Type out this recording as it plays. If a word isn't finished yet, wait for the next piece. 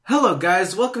Hello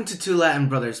guys, welcome to Two Latin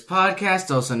Brothers Podcast,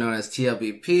 also known as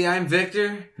TLBP. I'm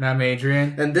Victor. And I'm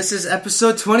Adrian. And this is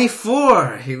episode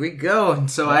 24. Here we go. And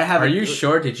so I have... Are you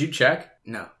sure? Did you check?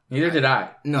 No. Neither did I.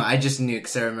 No, I just knew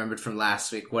because I remembered from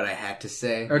last week what I had to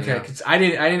say. Okay, because I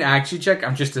didn't actually check.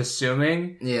 I'm just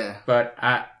assuming. Yeah. But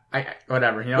I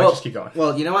whatever. You know what? Just keep going.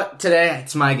 Well, you know what? Today,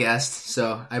 it's my guest.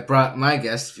 So I brought my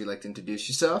guest, if you'd like to introduce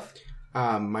yourself.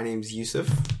 My name's Yusuf.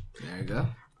 There you go.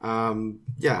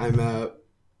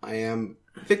 I am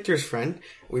Victor's friend.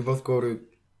 We both go to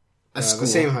the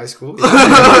same high school. That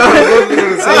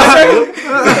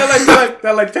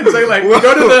like 10 seconds. Like we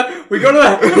go to the. We go to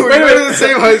the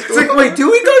same high school. It's like, wait, do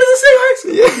we go to the same high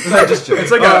school? Yeah. It's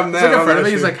like a friend of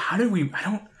me. He's like, how did we?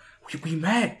 We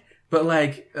met. But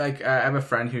I have a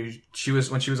friend who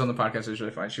when she was on the podcast, it was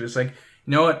really fun. She was like, you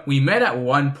know what? We met at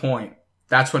one point.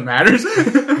 That's what matters.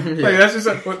 Like that's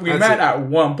just we met at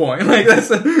one point. Like that's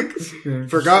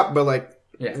forgot, but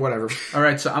yeah. Whatever. All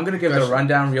right, so I'm going to give the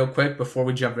rundown real quick before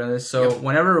we jump into this. So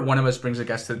whenever one of us brings a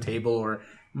guest to the table or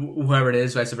whoever it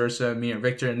is, vice versa, me or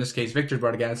Victor, in this case, Victor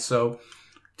brought a guest. So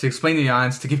to explain to the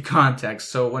audience, to give context.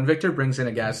 So when Victor brings in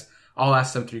a guest, I'll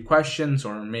ask them 3 questions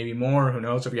or maybe more. Who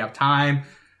knows if we have time,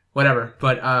 whatever.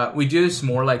 But we do this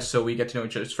more so we get to know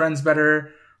each other's friends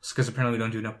better because apparently we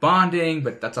don't do enough bonding,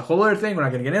 but that's a whole other thing. We're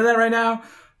not going to get into that right now.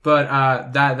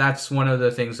 But that's one of the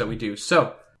things that we do.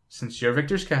 So since you're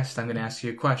Victor's guest, I'm going to ask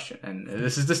you a question. And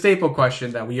this is the staple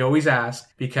question that we always ask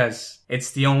because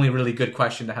it's the only really good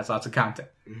question that has lots of content.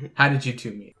 Mm-hmm. How did you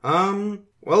two meet?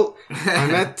 Well, I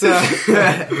met,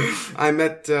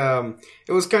 it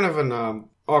was kind of an,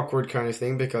 awkward kind of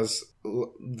thing because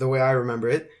the way I remember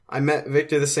it, I met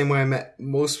Victor the same way I met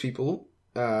most people,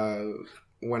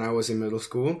 when I was in middle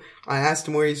school. I asked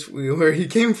him where he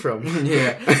came from.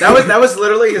 Yeah. That was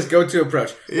literally his go-to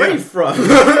approach. Where are you from?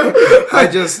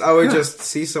 I would just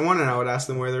see someone and I would ask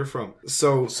them where they're from.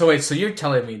 So wait, so you're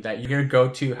telling me that your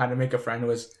go-to how to make a friend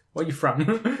was, where are you from?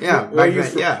 Yeah. Where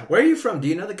are you from? Do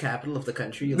you know the capital of the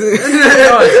country you live in?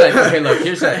 No, it's like, okay, look,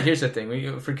 here's the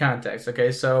thing. For context,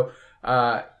 okay, so,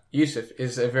 Yusuf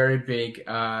is a very big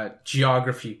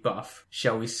geography buff,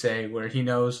 shall we say, where he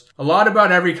knows a lot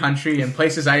about every country and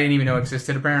places I didn't even know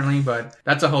existed apparently, but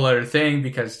that's a whole other thing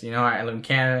because, I live in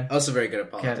Canada. Also very good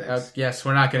at politics. Yes,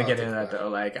 we're not going to get into that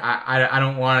though. I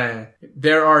don't want to,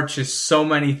 there are just so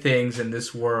many things in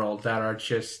this world that are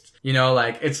just,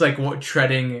 it's like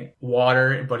treading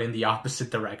water, but in the opposite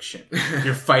direction.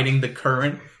 You're fighting the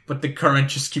current, but the current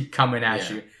just keep coming at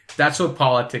you. That's what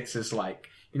politics is like.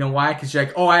 You know why? Because you're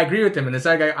like, oh, I agree with him, and it's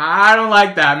like, I don't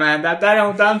like that, man.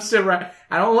 I'm still right.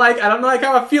 I don't like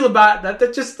how I feel about it.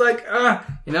 That's just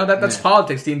that's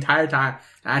politics the entire time.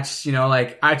 And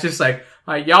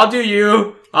y'all do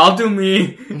you, I'll do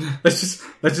me. Let's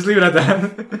just leave it at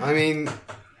that. I mean,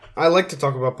 I like to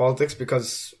talk about politics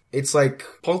because it's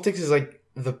politics is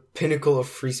the pinnacle of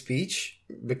free speech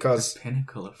because... The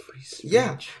pinnacle of free speech?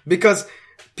 Yeah, because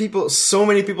so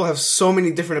many people have so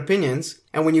many different opinions,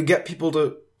 and when you get people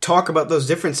to talk about those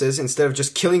differences instead of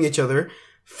just killing each other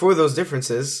for those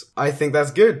differences, I think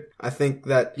that's good. I think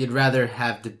that... You'd rather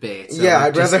have debates.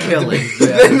 I'd rather have killing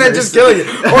than just killing you.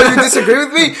 Oh, you disagree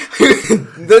with me?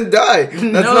 Then die. That's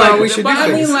not how we should do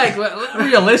things.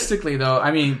 Realistically though,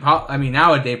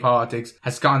 nowadays politics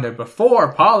has gone there.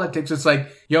 Before politics, it's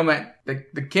like, yo man,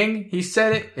 the king, he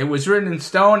said it, it was written in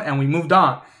stone, and we moved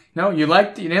on. No, you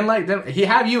didn't like them. He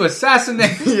had you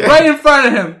assassinated right in front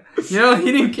of him. He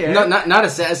didn't care. No, not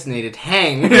assassinated.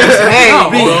 Hang. Just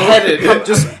hang. Beheaded.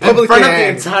 Just publicly in front of the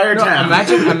entire town.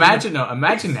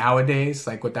 Imagine nowadays,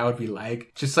 what that would be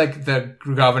like. Just the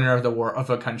governor of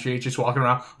a country just walking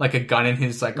around like a gun in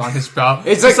his, on his belt.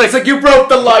 It's like you broke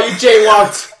the law, you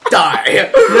jaywalked. Die.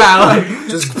 Yeah,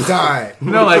 just die.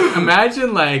 No,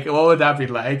 imagine, what would that be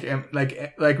like? And,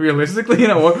 realistically,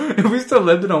 if we still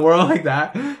lived in a world like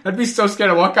that, I'd be so scared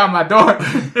to walk out my door.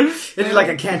 You're like,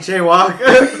 I can't jaywalk.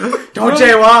 Don't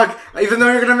jaywalk. Even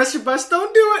though you're gonna miss your bus,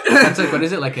 don't do it. It's what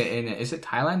is it, is it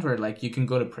Thailand where, you can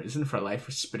go to prison for life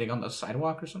for spitting on the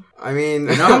sidewalk or something? I mean...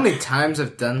 You know how many times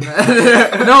I've done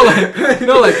that?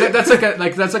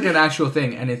 That's an actual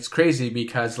thing, and it's crazy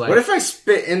because, What if I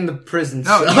spit in the prison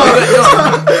cell?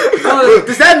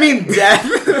 Does that mean death?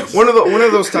 One of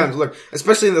those times, look,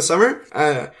 especially in the summer,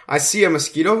 I see a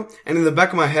mosquito, and in the back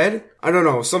of my head, I don't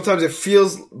know, sometimes it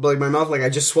feels like my mouth I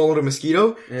just swallowed a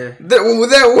mosquito. Yeah. Then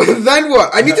what?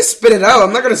 I need to spit it out.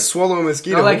 I'm not gonna swallow a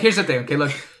mosquito. No, here's the thing, okay,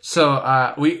 look.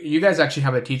 So, you guys actually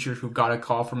have a teacher who got a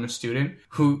call from a student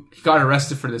who got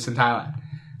arrested for this in Thailand.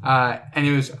 And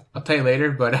it was, I'll tell you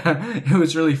later, but it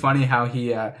was really funny how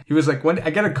he was like, when I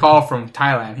get a call from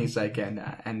Thailand, he's like,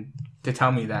 and to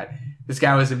tell me that this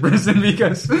guy was in prison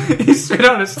because he spit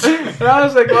on us. And I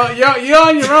was like, well, you're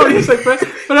on your own. He's like, but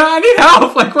I need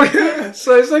help. Like, what?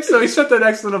 So he's like, so he spent the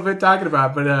next little bit talking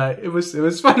about it, but it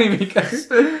was funny because,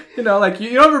 you know, like,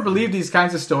 you don't ever believe these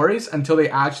kinds of stories until they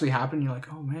actually happen. You're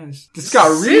like, oh man, this got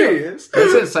real.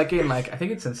 It's like in, like, I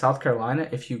think it's in South Carolina.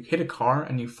 If you hit a car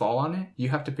and you fall on it, you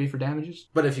have to pay for damages.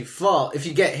 But if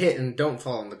you get hit and don't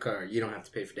fall in the car, you don't have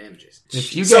to pay for damages.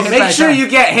 If you So make sure you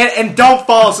get hit and don't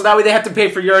fall, so that way they have to pay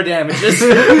for your damages.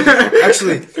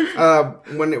 Actually,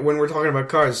 when we're talking about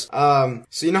cars,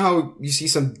 so you know how you see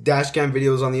some dash cam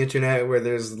videos on the internet where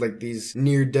there's like these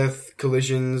near death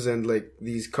collisions and like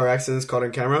these car accidents caught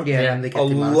on camera? Yeah, and they get a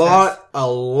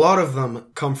lot of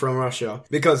them come from Russia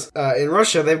because in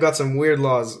Russia they've got some weird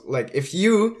laws. Like if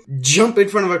you jump in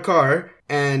front of a car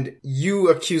and you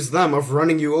accuse them of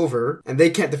running you over and they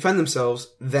can't defend themselves,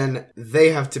 then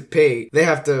they have to pay. They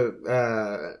have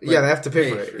to, they have to pay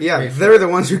for it. Yeah, they're the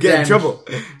ones who get in trouble.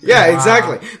 Yeah, wow.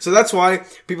 Exactly. So that's why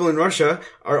people in Russia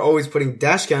are always putting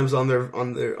dash cams on their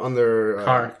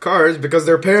cars because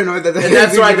they're paranoid that. And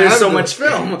that's why there's so much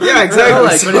film. Yeah,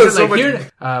 exactly.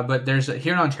 But there's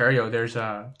here in Ontario, there's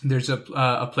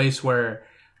a place where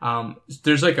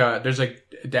there's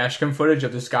dash cam footage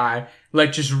of this guy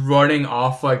like just running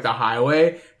off like the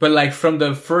highway, but like from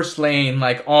the first lane,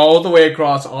 like all the way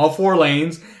across all 4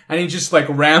 lanes, and he just like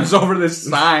rams over this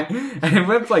sign, and it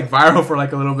went like viral for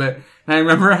like a little bit. And I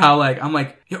remember how like I'm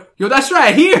like, yo, that's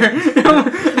right here.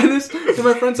 And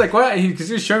my friend's like, what? Because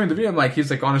he was showing me the video.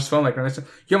 He's like on his phone, like,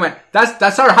 yo, man,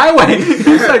 that's our highway.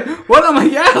 He's like, what? I'm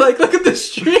like, yeah, like look at the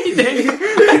street,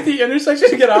 like the intersection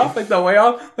to get off, like the way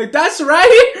off, like that's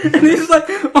right here. And he's like,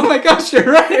 oh my gosh, you're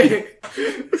right.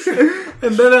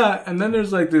 And then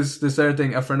there's like this other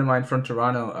thing. A friend of mine from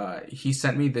Toronto, he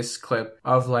sent me this clip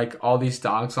of like all these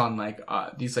dogs on like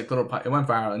these like little. It went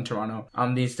viral in Toronto.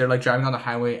 They're like driving on the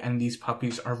highway, and these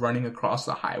puppies are running across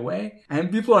the highway,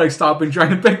 and people are like stopping trying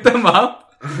to pick them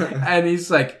up. And he's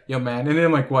like, yo man, and then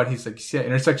I'm like, what? He's like, you see that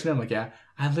intersection? I'm like, yeah,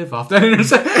 I live off that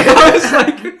intersection. I was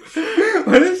like,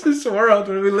 what is this world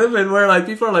where we live in where like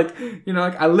people are like, you know,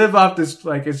 like I live off this,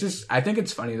 like it's just, I think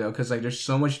it's funny though, cause like there's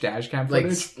so much dash cam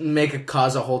footage. Like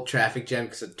cause a whole traffic jam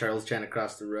because a turtle's trying to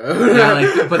cross the road. Yeah,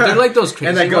 like, but they're like those crazy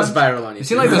and that goes ones. Viral on you. You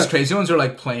see like those crazy ones are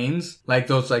like planes, like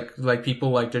those like people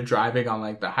like they're driving on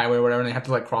like the highway or whatever, and they have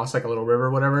to like cross like a little river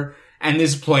or whatever. And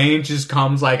this plane just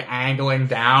comes like angling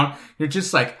down. You're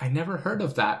just like, I never heard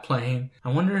of that plane. I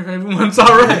wonder if everyone's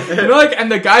alright. You know, like,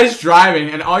 and the guy's driving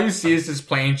and all you see is this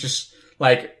plane just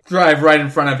like drive right in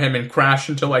front of him and crash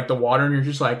into like the water. And you're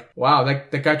just like, wow,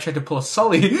 that guy tried to pull a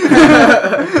Sully.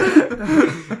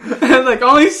 And like,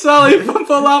 only Sully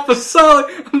pull off a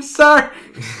Sully. I'm sorry.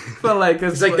 But like,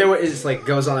 it's like it's like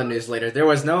goes on the news later. There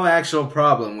was no actual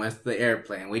problem with the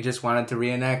airplane. We just wanted to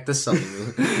reenact the Sully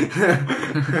movie.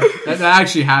 that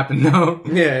actually happened though.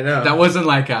 Yeah, I know. That wasn't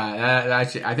like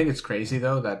actually. I think it's crazy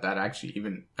though that actually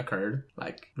even occurred.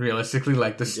 Like realistically,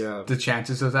 like the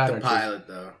chances of that. The pilot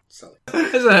though. Sully.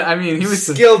 I mean, he was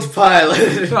skilled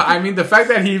pilot. No, I mean the fact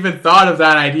that he even thought of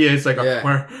that idea is like,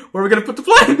 where are we gonna put the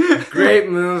plane? Great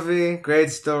movie, great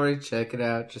story. Check it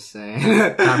out. Just saying.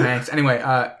 Tom Hanks. Anyway,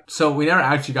 so we never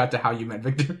actually got to how you met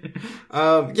Victor.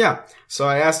 Yeah. So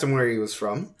I asked him where he was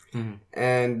from. Mm-hmm.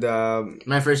 And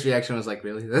my first reaction was like,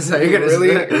 "Really? That's how you're gonna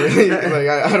really? Like,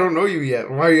 I don't know you yet.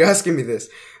 Why are you asking me this?"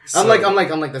 So, I'm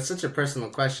like, that's such a personal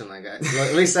question. Like,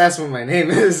 at least ask what my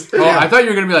name is. Oh, yeah. I thought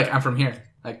you were gonna be like, I'm from here.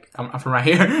 Like, I'm from right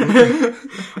here.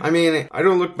 I mean, I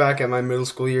don't look back at my middle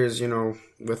school years, you know,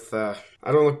 with, I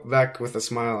don't look back with a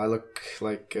smile. I look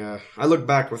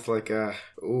back with like,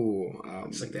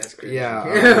 it's like that's great. Yeah,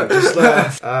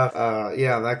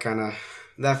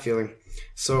 that feeling.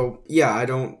 So, yeah, I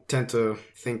don't tend to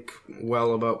think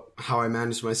well about how I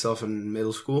managed myself in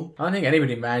middle school. I don't think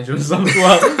anybody managed themselves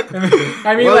well.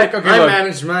 I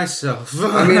managed myself.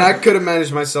 I mean, I could have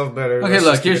managed myself better. Okay,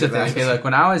 look, here's the thing. Okay, look,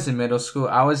 when I was in middle school,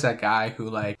 I was that guy who,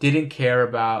 like, didn't care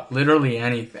about literally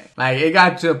anything. Like, it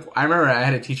got to, I remember I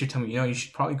had a teacher tell me, you know, you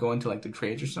should probably go into, like, the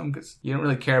trades or something because you don't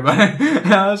really care about it.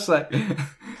 And I was like,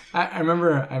 I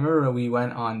remember we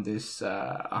went on this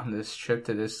trip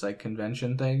to this, like,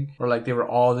 convention thing where, like, they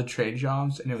were all the trade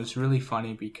jobs, and it was really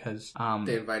funny because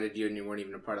they invited you and you weren't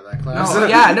even a part of that class. No,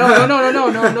 yeah,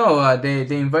 no.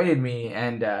 They invited me,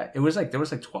 and it was like there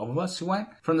was like 12 of us who went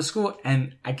from the school,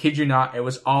 and I kid you not, it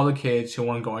was all the kids who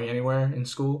weren't going anywhere in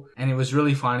school, and it was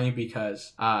really funny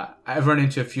because I've run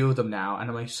into a few of them now, and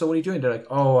I'm like, so what are you doing? They're like,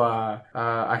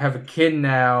 I have a kid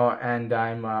now, and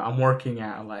I'm working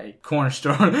at like corner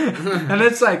store. And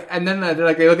it's like, and then they're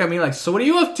like, they look at me like, so what are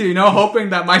you up to? You know, hoping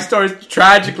that my story is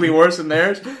tragically worse than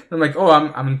theirs. And I'm like, oh,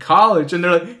 I'm in college. And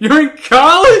they're like, you're in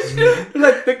college?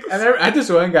 Like, and I had this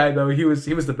one guy though, he was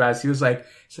the best. He's like,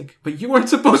 but you weren't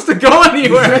supposed to go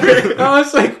anywhere. I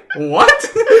was like,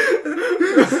 what?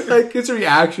 Like, his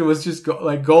reaction was just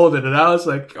golden. And I was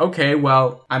like, okay,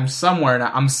 well, I'm somewhere now.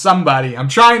 I'm somebody. I'm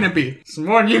trying to be. Some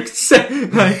more than you can say.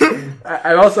 Like,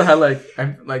 I also had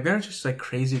there are just like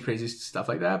crazy stuff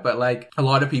like that. But like a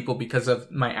lot of people, because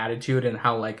of my attitude and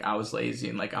how like I was lazy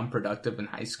and like unproductive in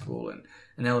high school and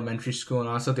in elementary school and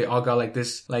also they all got like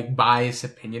this like biased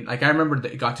opinion. Like I remember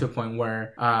that it got to a point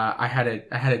where I had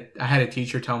a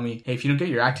teacher tell me, hey, if you don't get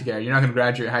your act together, you're not gonna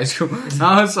graduate high school. And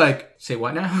I was like, say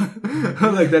what now?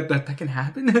 Like that can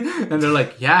happen? And they're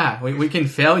like, yeah, we can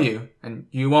fail you and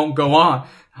you won't go on.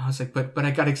 I was like, but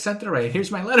I got accepted already. Here's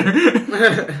my letter.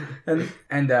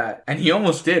 and he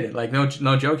almost did it. Like, no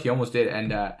joke, he almost did.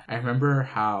 And, I remember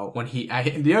how when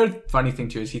the other funny thing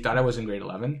too is he thought I was in grade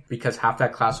 11 because half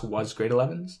that class was grade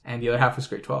 11s and the other half was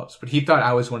grade 12s. But he thought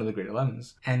I was one of the grade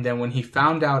 11s. And then when he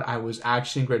found out I was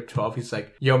actually in grade 12, he's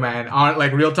like, yo man,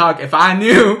 like real talk, if I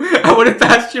knew, I would have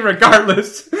passed you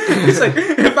regardless. He's like,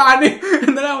 if I knew.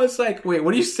 And then I was like, wait,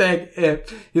 what are you saying?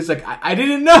 He's like, I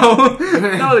didn't know.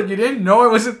 No, like, you didn't know I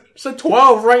was it's a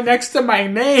 12 right next to my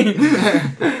name.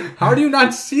 How do you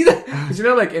not see that? Because you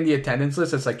know, like in the attendance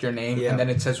list, it's like your name, and then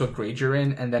it says what grade you're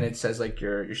in, and then it says like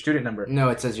your student number. No,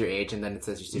 it says your age, and then it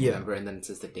says your student number, and then it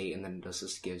says the date, and then it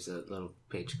just gives a little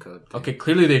page code. Okay,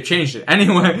 clearly they've changed it.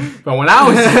 Anyway, but when I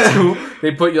was in school,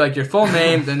 they put like your full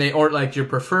name, then or like your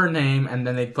preferred name, and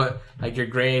then they put like your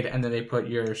grade, and then they put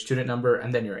your student number,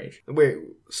 and then your age. Wait,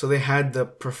 so they had the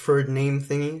preferred name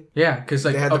thingy? Yeah, because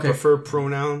like they had the preferred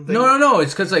pronoun thing? No.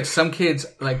 It's because like some kids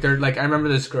like they're like I remember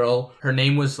this girl. Her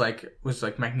name was like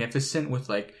Magnificent with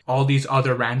like all these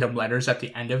other random letters at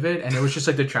the end of it, and it was just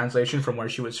like the translation from where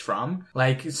she was from.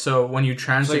 Like so when you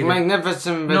translate like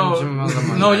Magnificent.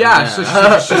 No, yeah. So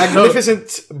she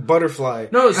Magnificent Butterfly.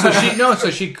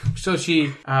 So she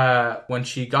when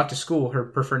she got to school, her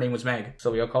preferred name was Meg.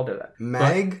 So we all called her that.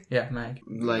 Mag? Yeah, Mag.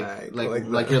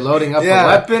 Like you're loading up a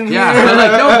weapon. Yeah, but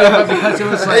like no, because it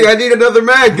was like hey, I need another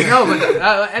Mag. No,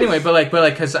 but anyway, but like,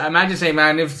 because imagine saying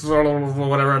magnificent,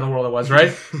 whatever in the world it was,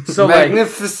 right? So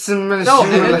magnificent. Like,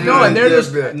 and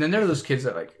then there are those kids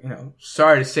that like, you know,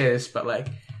 sorry to say this, but like,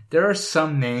 there are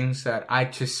some names that I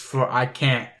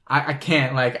can't,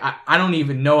 like, I don't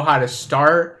even know how to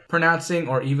start pronouncing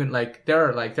or even like,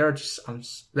 there are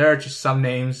just some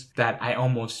names that I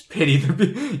almost pity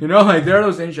you know, like there are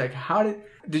those names like,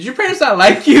 did your parents not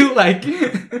like you? Like,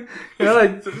 you know,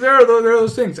 like, there are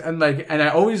those things. And I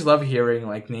always love hearing,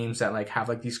 like, names that, like, have,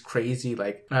 like, these crazy,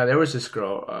 like, there was this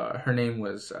girl, her name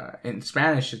was, in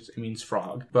Spanish, it means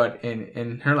frog, but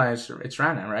in her language, it's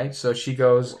Rana, right? So she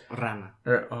goes, Rana.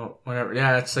 Or whatever.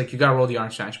 Yeah, it's like, you gotta roll the R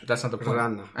in Spanish, but that's not the point.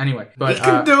 Rana. Anyway, but, you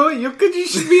can do it. You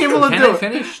should be able to do it. Can I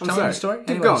finish telling the story? Keep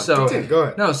anyway, going. So, go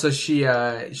ahead. No, so she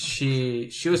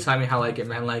was telling me how, like, it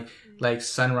meant, like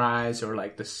sunrise or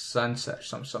like the sunset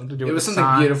or something to do with it was the something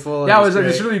sun. beautiful. Yeah, it was like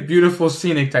this really beautiful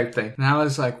scenic type thing. And I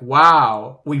was like,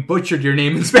 wow, we butchered your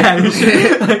name in Spanish.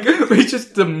 Like, we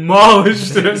just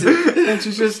demolished it. And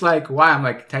she's just like, wow. I'm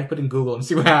like, type it in Google and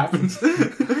see what happens.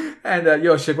 And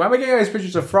she's like, why am I getting all these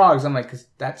pictures of frogs? I'm like, because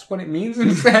that's what it means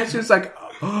in Spanish. She was like,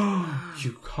 oh,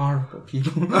 you horrible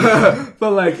people.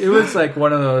 But like, it was like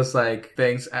one of those like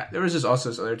things. There was just also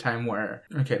this other time where,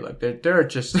 okay, look, there are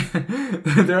just,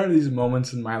 there are these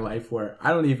moments in my life where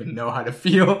I don't even know how to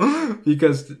feel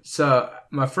because, so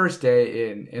my first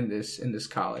day in this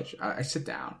college, I sit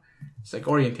down. It's like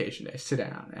orientation day. I sit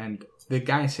down and the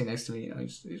guy sitting next to me, you know,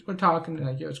 we're talking and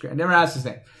like, yo, it's great. I never asked his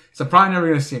name. So I'm probably never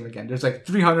going to see him again. There's like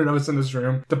 300 of us in this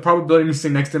room. The probability of me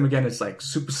sitting next to him again is like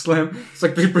super slim. It's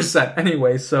like 3%.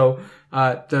 Anyway, so,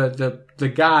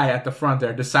 the guy at the front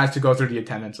there decides to go through the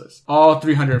attendance list. All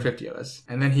 350 of us.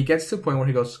 And then he gets to the point where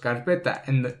he goes, carpeta.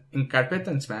 And in carpeta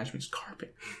in Spanish means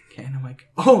carpet. Okay. And I'm like,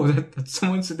 oh, that's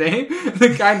someone's name?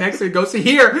 The guy next to me goes,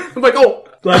 here. I'm like, oh,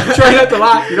 like trying not to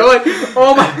laugh, you know, like,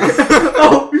 oh my,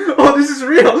 oh, this is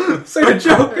real. It's like a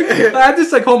joke. I had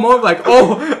this like whole moment like,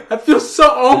 oh, I feel so,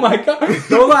 oh my god.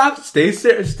 Don't laugh. Stay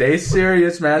serious,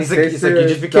 man. He's serious. like, you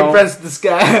just became friends with this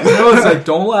guy. No, it's like,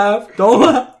 don't laugh.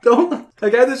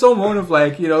 Like, I had this whole moment of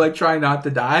like, you know, like trying not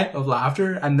to die of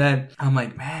laughter. And then I'm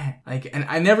like, man, like, and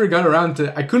I never got around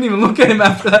to, I couldn't even look at him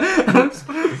after that.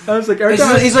 I was like,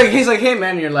 he's like, hey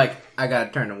man, and you're like, I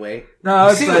gotta turn away. No,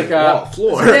 it's like,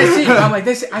 floor. I'm like,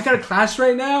 I got a class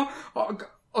right now.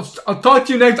 I'll talk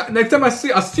to you next time I'll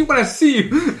see when I see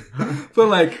you. But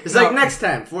like, it's like next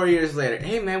time, 4 years later.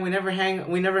 Hey man, we never hang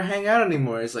out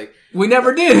anymore. It's like, we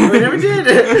never did. We never did.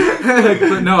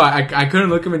 But no, I couldn't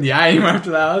look him in the eye anymore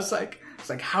after that. I was like,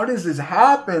 how does this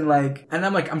happen? Like, and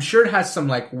I'm like, I'm sure it has some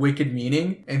like wicked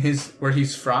meaning in where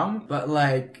he's from, but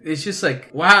like, it's just like,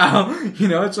 wow,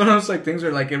 it's one of those like things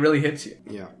where like it really hits you.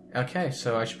 Yeah. Okay,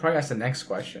 so I should probably ask the next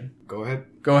question. Go ahead.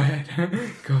 Go ahead.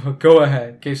 Go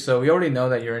ahead. Okay, so we already know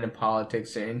that you're into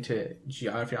politics and into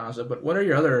geography and all that stuff, but what are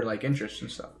your other like interests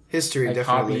and stuff? History, like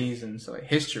definitely. Hobbies and so like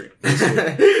history.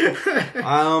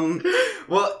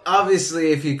 Well,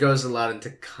 obviously, if he goes a lot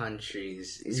into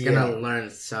countries, he's gonna learn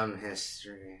some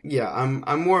history. Yeah,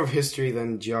 I'm more of history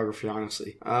than geography,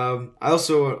 honestly. I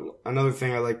also, another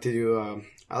thing I like to do,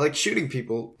 I like shooting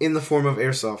people in the form of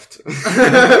airsoft.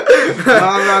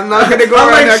 I'm not gonna go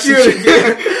around like shooting.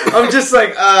 I'm just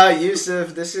like,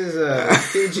 Yusuf, this is a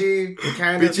PG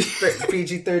kind of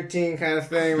PG-13 kind of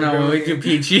thing. No, we do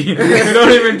PG. We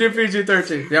don't even do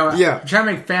PG-13. Yeah. I'm trying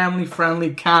to make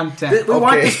family-friendly content. We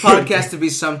want this podcast to be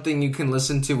something you can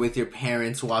listen to with your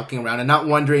parents walking around and not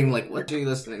wondering, like, what are you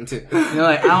listening to?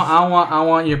 Like, I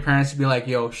want your parents to be like,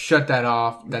 yo, shut that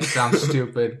off. That sounds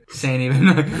stupid. Saying even,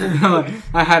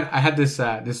 I had this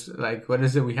like, what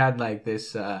is it? We had like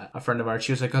this, a friend of ours,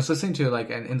 she was like, I was listening to like,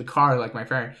 in the car, like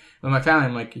with my family,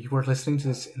 I'm like, you were listening to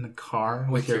this in the car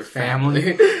with your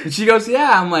family? And she goes,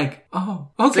 yeah. I'm like, oh,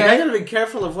 okay. Like, I gotta be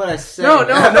careful of what I say.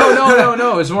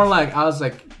 No. It's more like, I was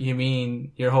like, you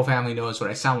mean your whole family knows what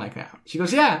I sound like now? She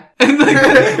goes, yeah. And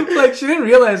like she didn't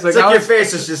realize, like, it's like your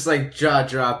face is just like jaw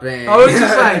dropping. I was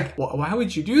just like, why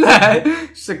would you do that?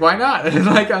 She's like, why not? And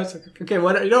like, I was like, okay,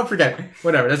 what? You don't forget.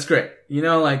 Whatever. That's great.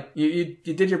 Like, you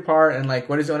did your part, and like,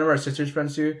 what is one of our sister's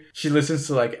friends do? She listens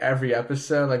to like every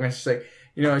episode. Like, she's like,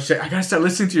 she's like, I gotta start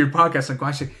listening to your podcast. I'm like,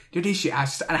 why? She's like, dude, she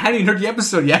asked, and I hadn't even heard the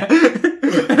episode yet.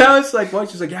 And I was like, what?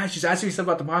 She's like, yeah, she's asking me stuff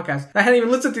about the podcast. I hadn't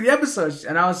even listened to the episode.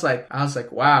 And I was like,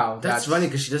 wow. That's funny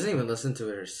because she doesn't even listen to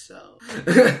it herself.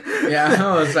 Yeah,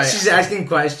 I was like, she's asking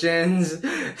questions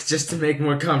just to make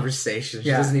more conversation. She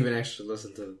doesn't even actually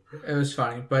listen to them. It was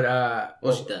funny, but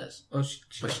she does. Well, she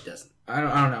doesn't. I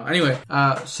don't know. Anyway,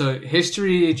 so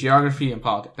history, geography, and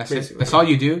politics. That's it. That's all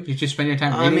you do? You just spend your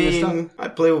time reading this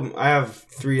stuff? I have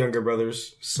 3 younger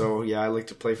brothers, so yeah, I like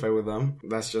to play fight with them.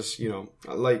 That's just,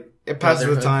 like, it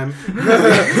passes the time.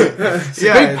 It's a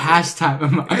great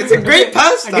pastime. It's a great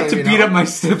pastime. I get to beat up my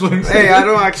siblings. Hey, I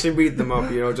don't actually beat them up,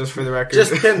 just for the record.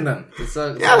 Just pin them. That's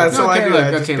all I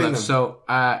do. Look. So,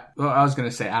 I was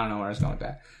gonna say, I don't know where I was going with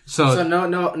that. So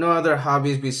no other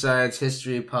hobbies besides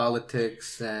history,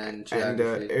 politics, and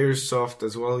geography. And airsoft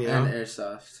as well, And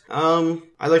airsoft.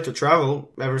 I like to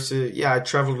travel. I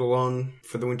traveled alone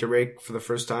for the winter break for the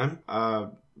first time.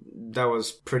 That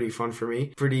was pretty fun for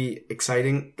me. Pretty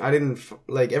exciting. I didn't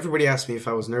everybody asked me if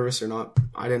I was nervous or not.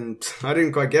 I didn't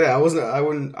quite get it. I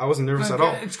wasn't nervous at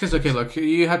all. It's because, okay, look,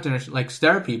 you have to understand, like,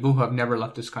 there are people who have never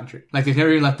left this country. Like, they've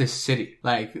never even left this city.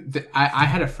 Like, I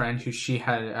had a friend who she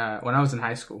had, when I was in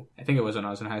high school. I think it was when I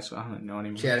was in high school. I don't know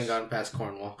anymore. She hadn't gone past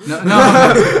Cornwall. No.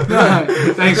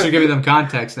 Thanks for giving them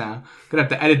context now. Gonna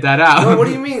have to edit that out. Well, what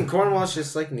do you mean? Cornwall's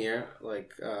just like near,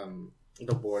 like,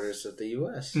 the borders of the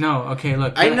U.S. No, okay,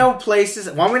 look. I know places.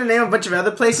 Want me to name a bunch of other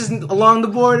places along the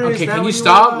borders? Okay, can you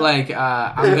stop? Like,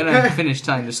 I'm gonna finish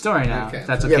telling the story now. Okay. If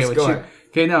that's okay with you. Ahead.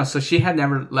 Okay, no, so she had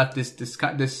never left this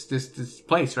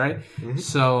place, right? Mm-hmm.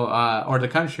 So, or the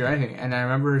country or anything. And I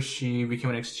remember she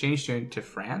became an exchange student to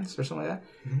France or something like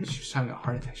that. Mm-hmm. She was having a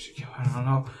heart attack. She's like, I don't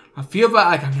know. I feel bad.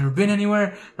 Like, I've never been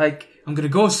anywhere. Like, I'm gonna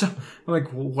go. I'm like,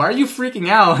 why are you freaking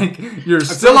out? Like, you're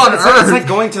still on Earth. It's like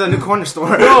going to the new corner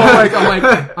store. No,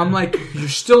 I'm like, you're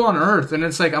still on Earth. And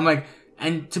it's like, I'm like,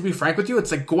 and to be frank with you,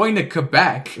 it's like going to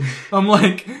Quebec. I'm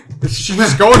like, she's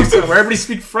just going somewhere. Everybody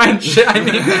speak French. I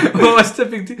mean, what's the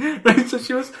big deal? Right? So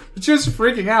she was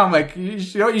freaking out. I'm like, you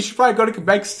should probably go to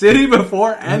Quebec City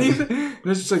before anything. And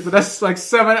it's just like, but that's like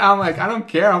 7. I'm like, I don't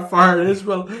care how far it is.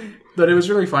 But it was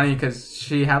really funny because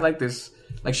she had like this,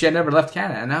 like, she had never left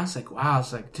Canada. And I was like, wow,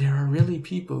 it's like, there are really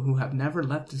people who have never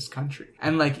left this country.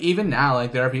 And like, even now,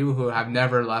 like, there are people who have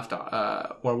never left,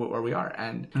 where we are.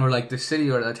 And, or like the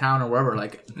city or the town or wherever,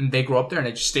 like, they grow up there and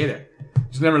they just stay there.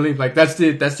 Just never leave. Like, that's the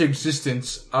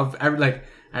existence of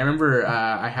I remember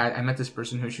I met this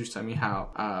person who she was telling me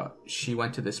how she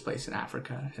went to this place in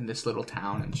Africa, in this little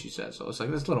town, and she says, so it's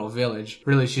like this little village.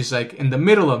 Really, she's like in the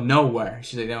middle of nowhere.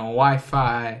 She's like, no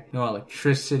Wi-Fi, no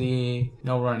electricity,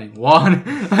 no running water.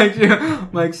 Like, you know,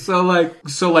 like so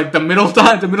the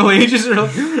Middle Ages are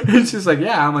like, and she's like,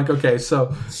 yeah. I'm like, okay,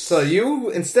 so you,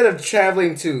 instead of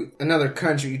traveling to another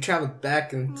country, you traveled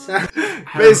back in time.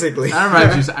 Basically. I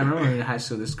remember in high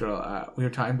school, this girl, we were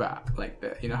talking about like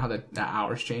you know how the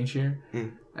hours change here.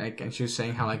 Like, and she was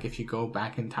saying how, like, if you go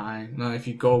back in time, no, if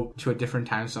you go to a different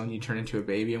time zone, you turn into a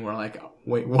baby, and we're like,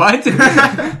 wait, what?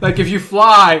 Like, if you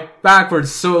fly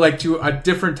backwards, so, like, to a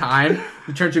different time,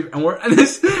 you turn to,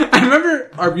 I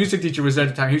remember our music teacher was there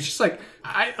at the time, he was just like,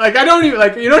 I don't even,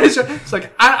 like, you know, it's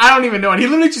like, I don't even know, and he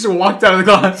literally just walked out of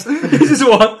the class. He just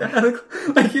walked out of the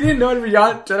class. Like, he didn't know how to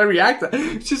react.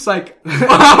 It's just like,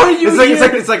 how are you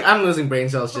It's like, I'm losing brain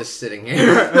cells just sitting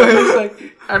here. It's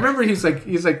like, I remember he's like,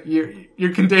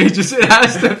 you're contagious. It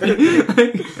has to be.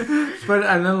 Like, but,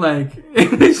 and then, like,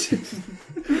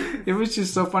 it was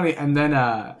just so funny. And then,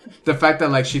 the fact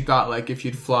that, like, she thought, like, if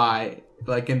you'd fly,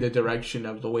 like, in the direction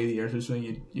of the way the earth was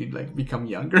moving, you'd like become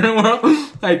younger in the world.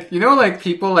 Like, you know, like,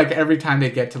 people, like, every time they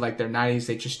get to, like, their 90s,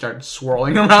 they just start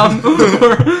swirling around.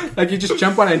 Or, like, you just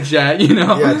jump on a jet, you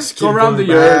know, go around the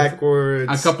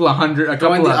backwards. earth,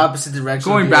 going the opposite direction,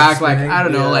 going back, like, I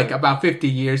don't know, like, about 50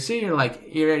 years. See, you're like,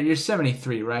 you're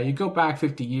 73, right? You go back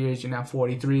 50 years, you're now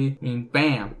 43. I mean,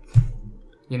 bam,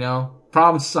 you know.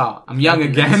 Problem solved. I'm young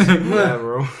again. Yeah,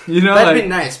 bro. You know, that'd like, be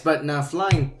nice, but now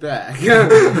flying back.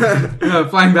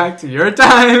 Flying back to your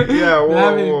time. Yeah,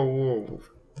 whoa.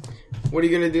 What are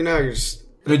you gonna do now? You're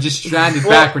just stranded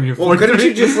back when you're 43. Well, couldn't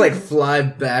you just, like, fly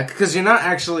back? Because you're not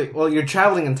actually, well, you're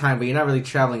traveling in time, but you're not really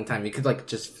traveling in time. You could, like,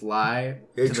 just fly.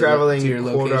 You're traveling,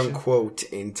 quote unquote,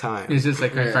 in time. Is this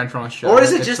like my friend from Australia? Or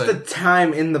is it just the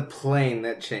time in the plane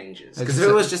that changes? Because if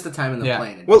it was just the time in the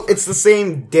plane. Well, it's the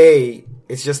same day.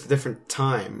 It's just a different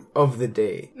time of the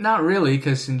day. Not really,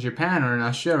 because in Japan or in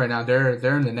Australia right now, they're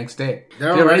in the next day.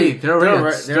 They're already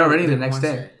the next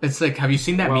day. It's like, have you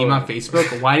seen that meme on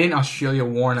Facebook? Why didn't Australia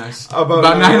warn us about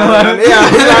 9/11? Yeah,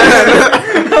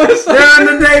 they're on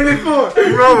the day before.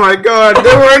 Oh my god,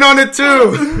 they weren't on it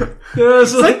too.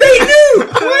 It's like they knew.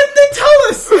 Why didn't they tell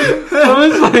us? I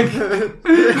was like,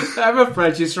 I have a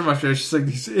friend. She's from Australia. She's like,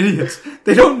 these idiots.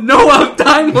 They don't know how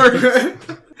time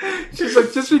works. She's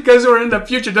like, just because we're in the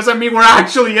future doesn't mean we're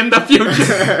actually in the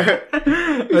future.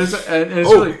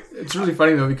 It's really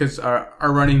funny though, because our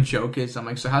running joke is, I'm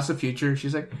like, so how's the future?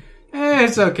 She's like,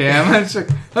 it's okay. I'm like,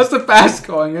 how's the past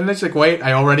going? And then she's like, wait,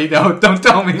 I already know. Don't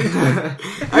tell me.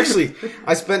 Actually,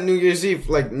 I spent New Year's Eve,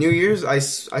 like New Year's, I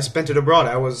spent it abroad.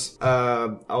 I was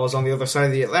on the other side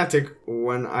of the Atlantic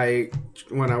when I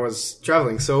was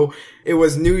traveling. So it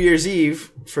was New Year's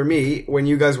Eve for me when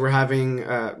you guys were having,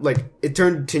 like, it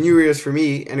turned to New Year's for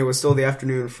me, and it was still the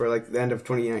afternoon for, like, the end of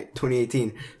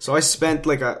 2018. So I spent,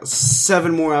 like,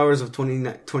 7 more hours of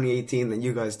 2018 than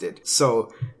you guys did.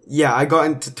 So, yeah, I got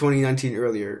into 2019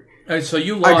 earlier. So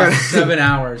you lost 7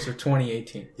 hours of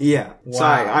 2018. Yeah.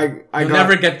 Wow. So You'll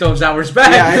never get those hours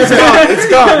back. Yeah, it's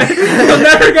gone. You'll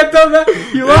never get those back.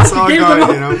 You lost. You gave them up.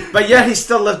 You know? But yet he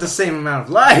still lived the same amount of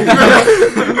life.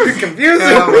 Confusing.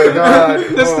 Oh my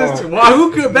god. Wow,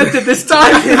 who invented this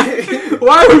time?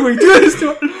 Why would we do this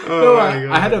to him? Oh my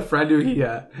god. I had a friend who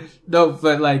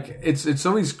but like, it's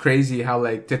always crazy how,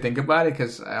 like, to think about it,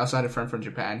 because I also had a friend from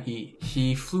Japan.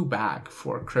 He flew back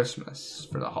for Christmas,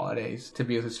 for the holidays, to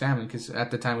be with his family, because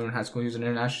at the time we were in high school, he was an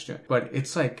international student. But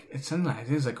it's like, I think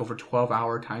it's like over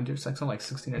 12-hour time difference, like something like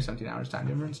 16 or 17 hours time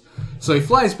difference. So he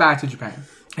flies back to Japan,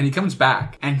 and he comes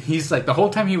back, and he's like, the whole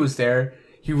time he was there,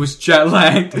 he was jet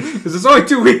lagged because it's only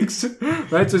 2 weeks,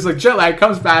 right? So it's like jet lag,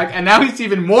 comes back, and now he's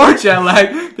even more jet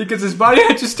lagged because his body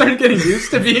had just started getting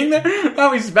used to being there.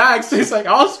 Now he's back, so he's like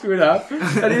all screwed up,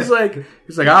 and he's like,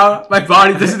 oh, my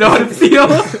body doesn't know how to feel.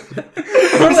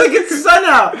 He's like, it's sun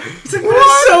out. He's like, I'm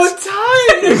so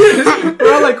tired.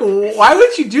 We're all like, why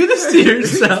would you do this to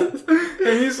yourself?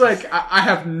 And he's like, I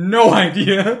have no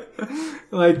idea.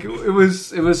 Like, it was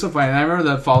so funny. And I remember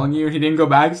the following year, he didn't go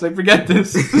back. He's like, forget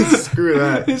this. Screw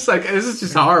that. He's like, this is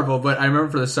just horrible. But I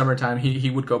remember for the summertime, he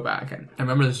would go back. And I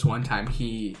remember this one time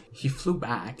he flew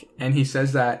back, and he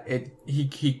says that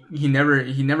he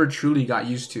never truly got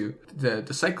used to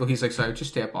the cycle. He's like, so I would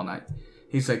just stay up all night.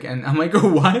 He's like, and I'm like, oh,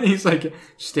 what? And he's like,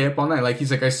 stay up all night. Like,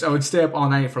 he's like, I would stay up all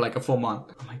night for like a full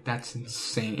month. I'm like, that's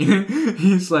insane.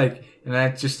 He's like, and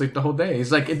that's just like the whole day.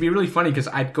 He's like, it'd be really funny because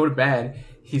I'd go to bed.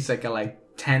 He's like, at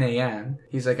like 10 a.m.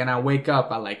 He's like, and I wake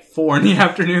up at like 4 in the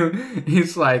afternoon.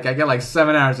 He's like, I get like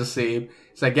 7 hours of sleep.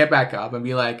 So I get back up and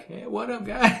be like, hey, what up,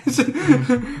 guys?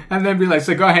 And then be like,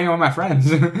 so go hang out with my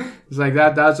friends. It's like,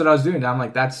 that's what I was doing. And I'm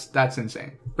like, that's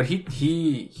insane. But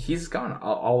he's gone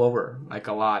all over, like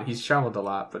a lot. He's traveled a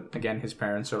lot. But again, his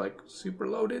parents are like super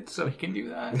loaded, so he can do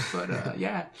that. But,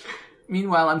 yeah.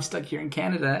 Meanwhile, I'm stuck here in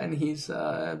Canada, and he's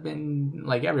been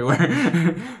like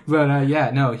everywhere. But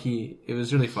yeah, no, it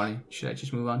was really funny. Should I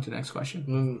just move on to the next question?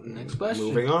 Next question.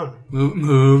 Moving on.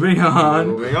 Moving on.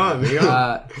 Moving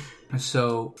on.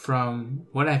 So from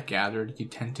what I've gathered, you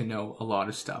tend to know a lot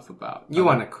of stuff about. You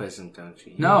want to quiz him, don't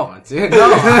you? No, want to.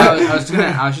 No. I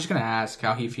was just gonna ask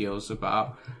how he feels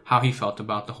about how he felt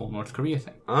about the whole North Korea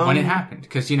thing when it happened,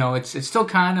 because it's still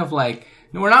kind of like.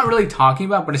 We're not really talking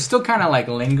about, but it's still kind of like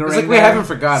lingering. It's like we haven't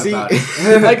forgot about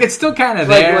it. Like it's still kind of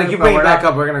there. Like you bring it back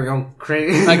up, we're gonna go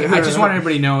crazy. Like I just want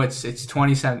everybody to know it's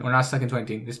 2017. We're not stuck in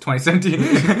 2018. It's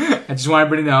 2017. I just want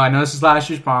everybody to know. I know this is last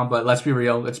year's prom, but let's be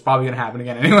real. It's probably gonna happen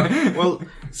again anyway. Well,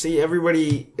 see,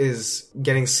 everybody is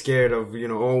getting scared of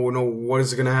oh no, what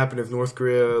is gonna happen if North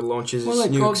Korea launches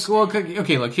nukes?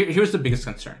 Okay, look, here's the biggest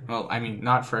concern. Well, I mean,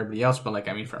 not for everybody else, but like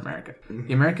I mean for America. Mm-hmm.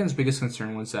 The Americans' biggest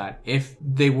concern was that if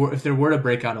there were to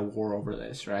break out a war over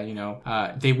this, right?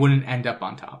 They wouldn't end up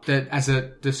on top. That as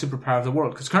the superpower of the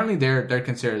world, because currently they're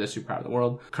considered the superpower of the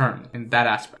world currently in that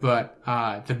aspect. But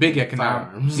the big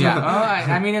economic,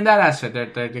 I mean in that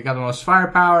aspect, they got the most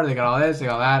firepower. They got all this, they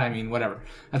got all that. I mean, whatever.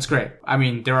 That's great. I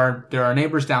mean, there are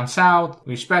neighbors down south.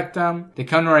 We respect them. They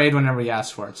come to our aid whenever we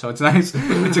ask for it. So it's nice.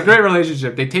 It's a great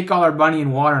relationship. They take all our money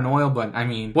and water and oil, but I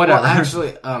mean, whatever. Well,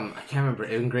 actually, I can't remember.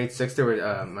 In grade 6, there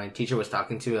were my teacher was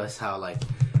talking to us how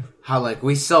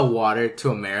we sell water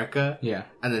to America,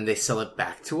 and then they sell it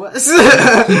back to us.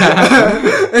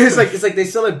 It's like they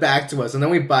sell it back to us, and then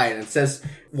we buy it, and it says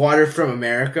water from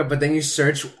America, but then you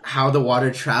search how the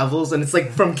water travels, and it's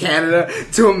like from Canada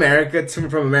to America,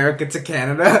 from America to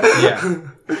Canada. Yeah.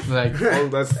 Like, well,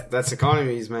 that's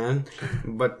economies, man.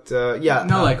 But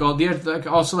no, like all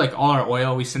all our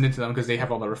oil, we send it to them because they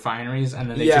have all the refineries, and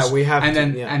then they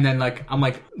and then like I'm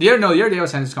like the other day I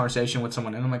was having this conversation with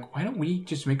someone, and I'm like, why don't we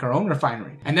just make our own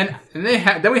refinery? And then we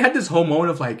had this whole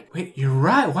moment of like, wait, you're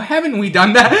right, why haven't we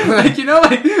done that? Like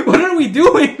like what are we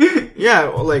doing? Yeah,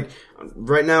 like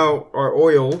right now our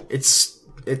oil it's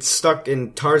stuck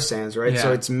in tar sands, right? Yeah.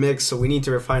 So it's mixed, so we need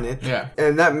to refine it. Yeah.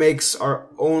 And that makes our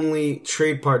only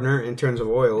trade partner in terms of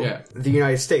oil the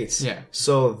United States. Yeah.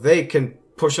 So they can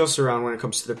push us around when it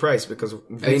comes to the price because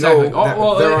they know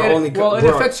it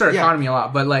affects our economy a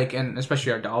lot, but like, and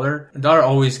especially our dollar. The dollar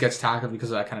always gets tackled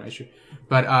because of that kind of issue.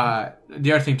 But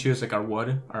the other thing too is like our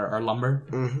wood, our lumber,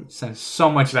 sends so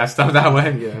much of that stuff that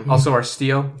way. Yeah. Also our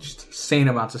steel, just insane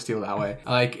amounts of steel that way.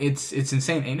 Like it's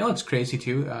insane. And it's crazy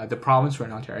too. The province we're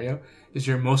in Ontario is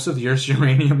most of the Earth's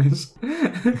uranium is.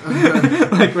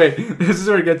 Like, wait, this is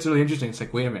where it gets really interesting. It's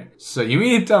like, wait a minute. So you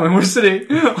mean to tell me we're sitting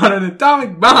on an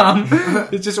atomic bomb?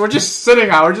 We're just sitting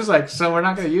out. We're just like, so we're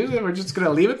not going to use it? We're just going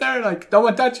to leave it there? Like, don't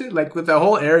want to touch it? Like, with the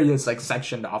whole area, it's like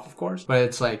sectioned off, of course. But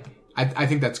it's like, I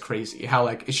think that's crazy. How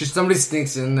like it's just somebody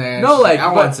sneaks in there. No, like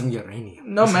I want some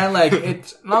uranium. No, man, like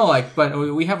but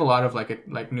we have a lot of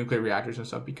like nuclear reactors and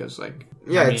stuff because like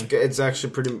it's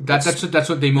actually pretty. That's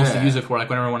what they mostly use it for. Like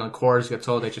whenever one of the cores gets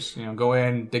old, they just go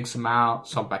in, dig some out,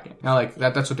 salt back in. Like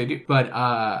that's what they do.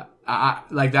 But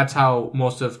like that's how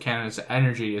most of Canada's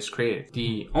energy is created.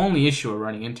 The only issue we're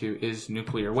running into is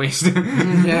nuclear waste.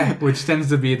 Which tends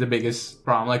to be the biggest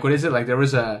problem. Like what is it? Like there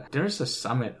was a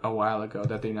summit a while ago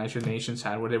that the United Nations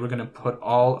had where they were going to put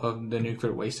all of the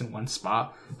nuclear waste in one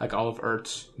spot, like all of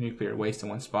Earth's nuclear waste in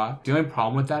one spot. The only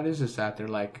problem with that is that they're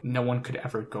like no one could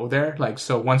ever go there. Like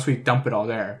so once we dump it all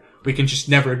there, we can just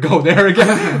never go there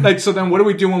again. Like, so then what do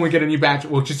we do when we get a new batch?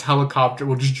 We'll just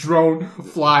we'll just drone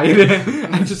fly it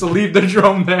in and just leave the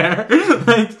drone there.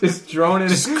 Like, just drone it.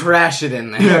 Just crash it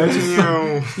in there. Yeah,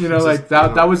 just, like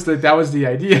that was the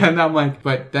idea. And I'm like,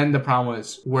 but then the problem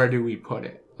was, where do we put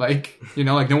it? Like,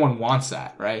 like no one wants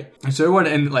that, right? And so everyone,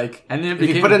 and then if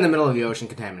you put it in the middle of the ocean,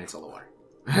 contaminates all the water.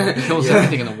 It kills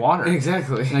everything in the water.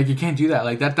 Exactly. Like you can't do that.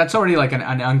 Like that's already like an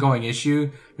ongoing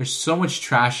issue. There's so much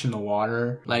trash in the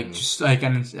water. Like just like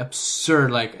an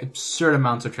absurd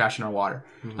amounts of trash in our water.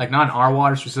 Like not in our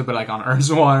water specifically, but like on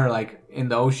Earth's water, like in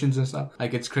the oceans and stuff.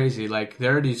 Like it's crazy. Like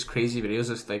there are these crazy videos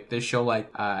that like they show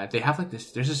like they have like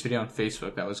this. There's this video on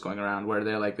Facebook that was going around where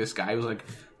they're like this guy was like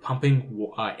pumping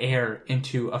air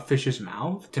into a fish's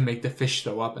mouth to make the fish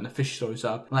throw up, and the fish throws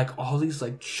up. And, like all these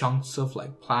like chunks of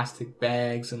like plastic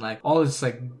bags and like all this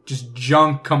like just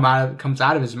junk comes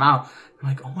out of his mouth. I'm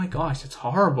like, oh my gosh, it's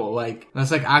horrible. Like, that's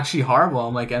like actually horrible.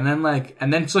 I'm like, and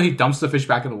then so he dumps the fish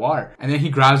back in the water. And then he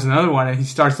grabs another one and he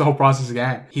starts the whole process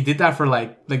again. He did that for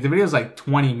like the video's like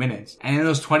 20 minutes. And in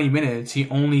those 20 minutes, he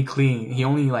only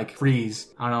like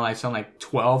frees, I don't know, like something like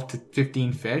 12 to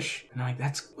 15 fish. And I'm like,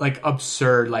 that's like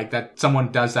absurd. Like that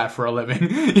someone does that for a living,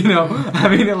 you know,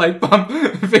 having to like pump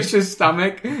fish's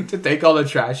stomach to take all the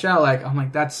trash out. Like, I'm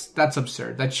like, that's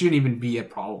absurd. That shouldn't even be a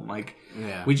problem. Like,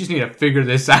 we just need to figure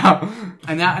this out.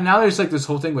 And now there's like this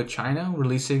whole thing with China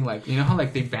releasing, like, you know how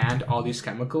like they banned all these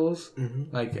chemicals?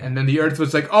 Mm-hmm. Like, and then the earth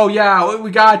was like, oh yeah,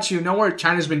 we got you. No worry.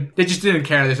 They just didn't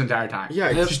care this entire time.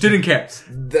 Yeah. They just didn't care.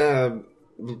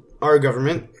 Our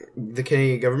government, the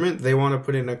Canadian government, they want to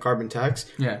put in a carbon tax.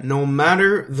 Yeah. No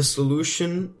matter the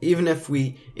solution, even if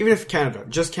Canada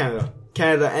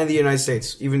and the United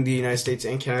States, even the United States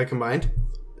and Canada combined,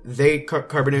 they cut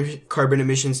carbon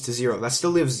emissions to zero. That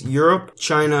still leaves Europe,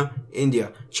 China,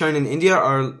 India. China and India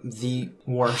are the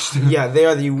worst. Yeah, they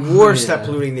are the worst at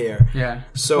polluting the air. Yeah.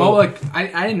 So, well, like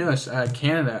I didn't notice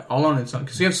Canada all on its own,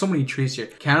 because we have so many trees here.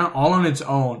 Canada all on its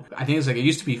own, I think it's like, it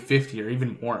used to be 50 or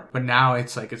even more, but now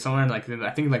it's somewhere in like,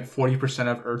 I think like 40%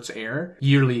 of Earth's air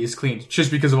yearly is cleaned just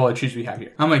because of all the trees we have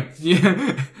here. I'm like,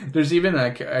 yeah. There's even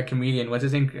like a comedian, what's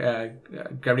his name,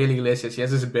 Gabriel Iglesias. He has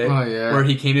this bit where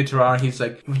he came to Toronto. And he's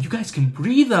like, you guys can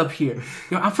breathe up here.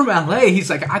 You know, I'm from LA. He's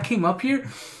like, I came up here,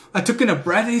 I took in a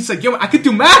breath, and he's like, yo, I could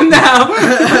do math now.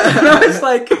 And I was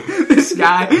like, this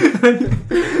guy.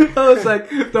 I was like,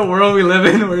 the world we live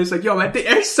in, where it's like, yo, man, the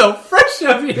air's so fresh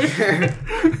up here.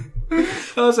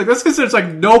 I was like, that's because there's like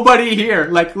nobody here.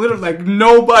 Like, literally, like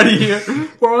nobody here.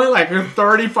 We're only like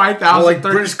 35,000. Well, like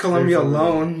British Columbia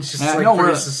alone, just like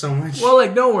produces so much. Well,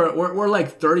 like, no, we're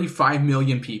like 35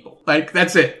 million people. Like,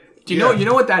 that's it. Do you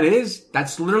know what that is?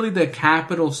 That's literally the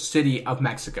capital city of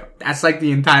Mexico. That's like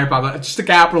the entire population. Just the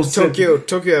capital city.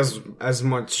 Tokyo has as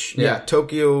much. Yeah.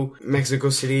 Tokyo,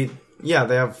 Mexico City. Yeah,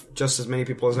 they have just as many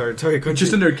people as our entire country.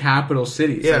 Just in their capital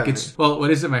cities. Yeah. Like it's, well,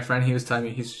 what is it? My friend, he was telling me,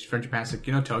 he's from Japan. He's like,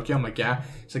 you know Tokyo? I'm like, yeah.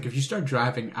 It's like, if you start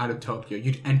driving out of Tokyo,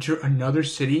 you'd enter another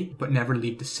city, but never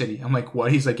leave the city. I'm like,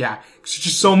 what? He's like, yeah. There's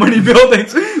just so many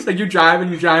buildings. It's like, you drive, and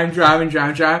all of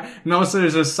a sudden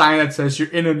there's a sign that says you're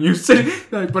in a new city.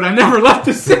 Like, but I never left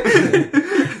the city.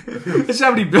 It's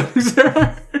how many buildings there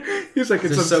are. He's like,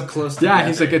 it's so close together. Yeah,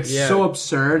 he's like, it's so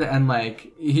absurd, and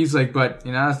like, he's like, but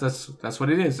you know, that's what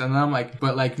it is. And then I'm like,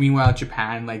 but like, meanwhile,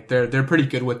 Japan, like, they're pretty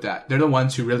good with that. They're the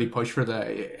ones who really push for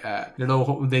they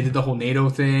did the whole NATO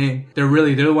thing. They're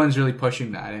the ones really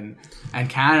pushing that. And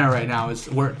Canada right now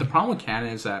the problem with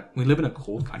Canada is that we live in a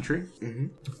cold country,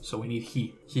 so we need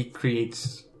heat. Heat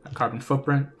creates a carbon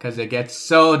footprint because it gets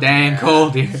so dang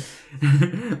cold here.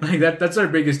 Like that's our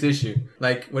biggest issue.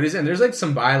 Like, what is it? And there's like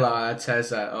some bylaw that says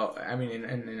that,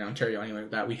 in Ontario anyway,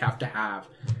 that we have to have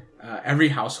every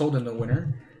household in the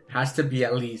winter has to be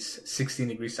at least 16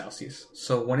 degrees Celsius.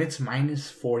 So when it's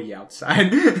minus 40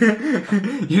 outside,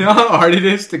 you know how hard it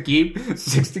is to keep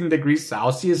 16 degrees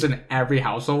Celsius in every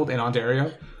household in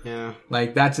Ontario? Yeah.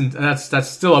 Like, that's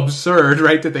still absurd,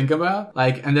 right, to think about?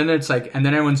 Like, and then it's like, and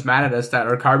then everyone's mad at us that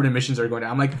our carbon emissions are going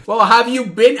down. I'm like, well, have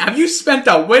you spent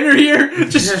a winter here?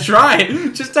 Just try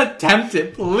it. Just attempt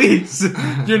it, please.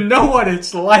 You know what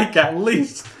it's like, at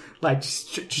least. Like,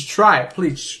 just try it,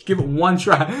 please. Just give it one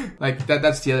try. Like,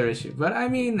 that's the other issue. But I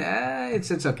mean,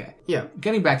 it's okay. Yeah.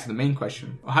 Getting back to the main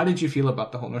question, how did you feel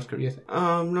about the whole North Korea thing?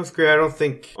 North Korea, I don't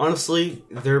think, honestly,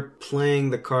 they're playing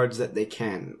the cards that they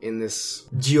can in this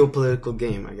geopolitical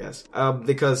game, I guess.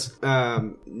 Because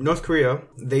North Korea,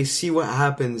 they see what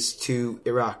happens to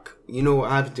Iraq. You know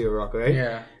what happened to Iraq, right?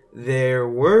 Yeah. There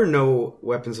were no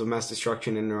weapons of mass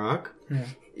destruction in Iraq. Yeah.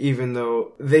 Even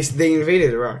though they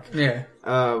invaded Iraq. Yeah.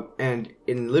 And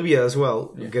in Libya as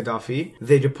well, Gaddafi,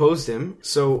 they deposed him.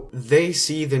 So they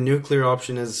see the nuclear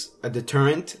option as a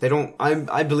deterrent.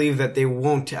 I believe that they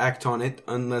won't act on it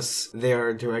unless they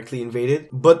are directly invaded.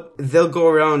 But they'll go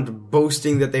around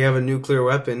boasting that they have a nuclear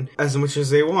weapon as much as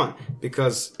they want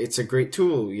because it's a great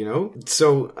tool, you know?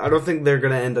 So I don't think they're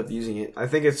gonna end up using it. I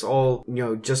think it's all,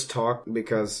 just talk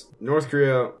because North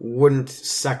Korea wouldn't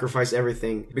sacrifice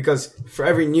everything because for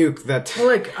every nuke that... Well,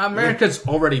 like, America's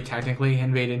already technically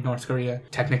invaded North Korea,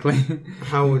 technically.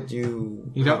 How would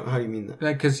you... How do you mean that?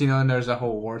 Like, because, and there's a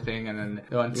whole war thing, and then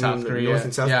when South Korea... North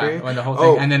and South Korea? When the whole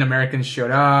thing... And then Americans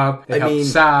showed up, they helped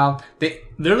South.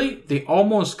 They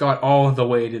almost got all the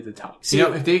way to the top. See,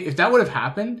 if that would have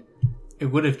happened... It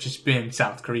would have just been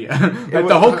South Korea. Like,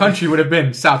 the whole country would have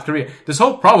been South Korea. This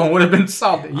whole problem would have been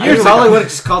solved years ago. Probably would have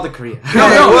just called it Korea.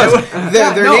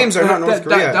 Their names are not North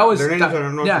Korea. That was their names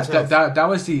are North and South. That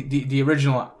was the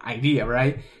original idea,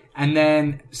 right? And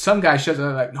then some guy shows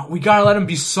up like, no, we gotta let them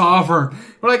be sovereign.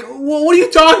 We're like, well, what are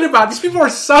you talking about? These people are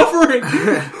suffering.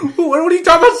 What are you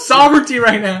talking about sovereignty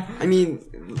right now? I mean,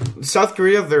 South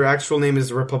Korea, their actual name is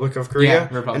the Republic of Korea.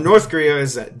 Republic. And North Korea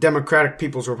is Democratic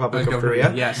People's Republic of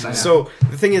Korea. Yes, I know. So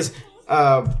the thing is,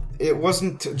 it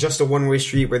wasn't just a one-way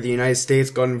street where the United States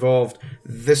got involved.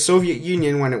 The Soviet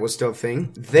Union, when it was still a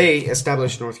thing, they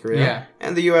established North Korea,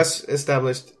 and the U.S.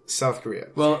 established South Korea.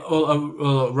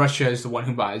 Well, Russia is the one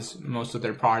who buys most of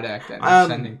their product and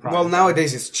sending product. Well,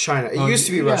 nowadays it's China. It used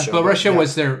to be Russia. But Russia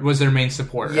was their main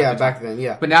supporter. Yeah, back then,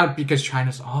 yeah. But now, because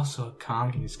China's also a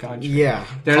communist country. Yeah.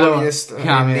 They're communist,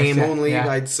 communist name only,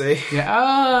 I'd say. Yeah,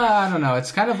 I don't know.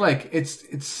 It's kind of like,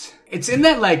 it's in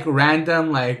that, like,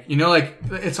 random, like, you know, like,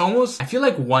 it's almost, I feel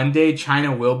like one day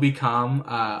China will become,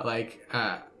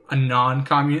 a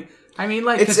non-communist. I mean,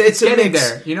 like, it's getting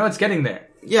there. You know, it's getting there.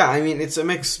 Yeah, I mean, it's a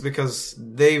mix because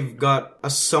they've got a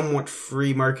somewhat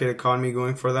free market economy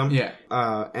going for them. Yeah.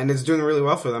 And it's doing really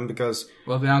well for them because...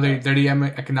 Well, now they're the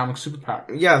economic superpower.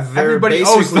 Yeah, everybody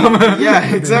owes them.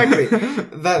 Yeah, exactly.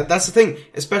 That's the thing.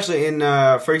 Especially in,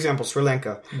 for example, Sri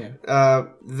Lanka. Yeah.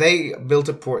 They built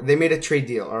a port. They made a trade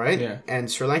deal, all right? Yeah.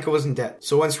 And Sri Lanka was in debt.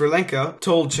 So when Sri Lanka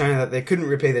told China that they couldn't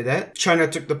repay the debt, China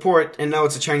took the port, and now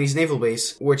it's a Chinese naval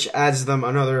base, which adds them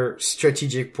another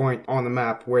strategic point on the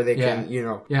map where they can, you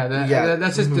know... Yeah,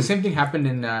 that's just the same thing happened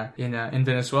in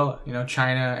Venezuela. You know,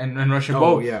 China and Russia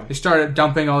both. Yeah. They started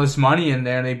dumping all this money in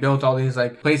there, and they built all these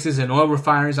like places and oil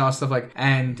refineries, all stuff like.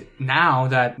 And now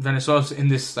that Venezuela's in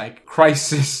this like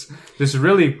crisis, this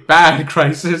really bad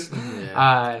crisis,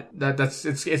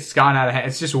 it's gone out of hand.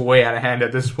 It's just way out of hand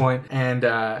at this point. And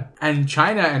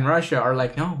China and Russia are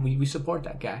like, no, we support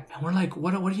that guy. And we're like,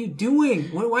 what are you doing?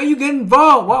 Why are you getting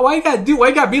involved? Why you gotta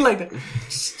be like that?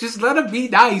 Just let him be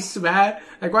nice, man.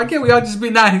 Like, why can't we all just be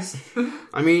nice?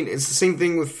 I mean, it's the same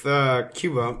thing with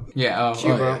Cuba. Yeah,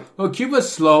 Cuba. Oh, yeah. Well,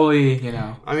 Cuba's slowly, you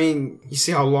know. I mean, you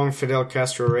see how long Fidel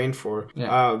Castro reigned for.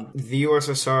 Yeah. The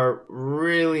USSR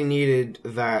really needed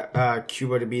that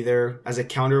Cuba to be there as a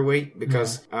counterweight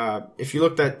because if you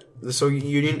looked at the Soviet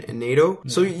Union and NATO,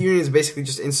 Soviet Union is basically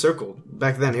just encircled.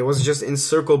 Back then, it was just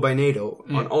encircled by NATO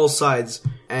on all sides.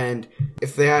 And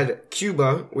if they had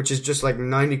Cuba, which is just like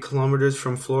 90 kilometers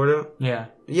from Florida,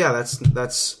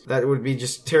 that would be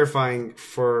just terrifying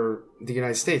for the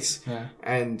United States. Yeah.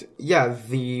 And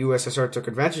the USSR took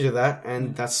advantage of that,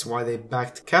 and that's why they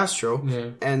backed Castro,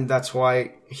 and that's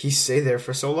why he stayed there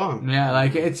for so long. Yeah,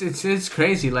 like it's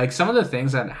crazy. Like some of the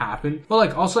things that happened. Well,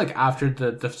 like also like after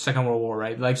the Second World War,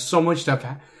 right? Like so much stuff.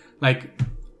 I like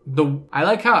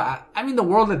how the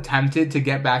world attempted to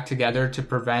get back together to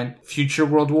prevent future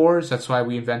world wars. That's why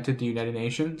we invented the United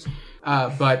Nations.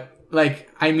 But like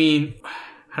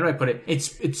how do I put it?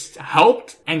 It's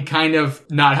helped and kind of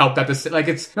not helped at the same. Like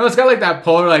it's got like that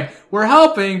polar. Like we're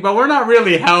helping, but we're not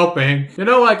really helping. You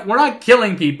know, like we're not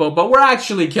killing people, but we're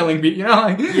actually killing people. You know,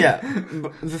 like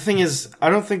But the thing is, I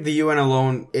don't think the UN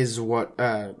alone is what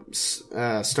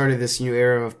started this new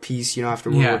era of peace. You know, after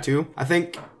World War II. I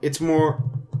think it's more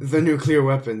the nuclear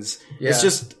weapons. Yeah. It's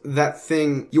just that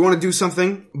thing. You want to do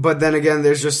something, but then again,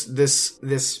 there's just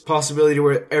this possibility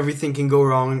where everything can go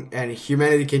wrong and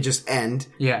humanity can just end.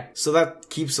 Yeah. So that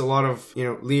keeps a lot of,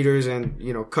 leaders and,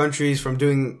 countries from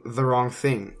doing the wrong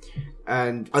thing.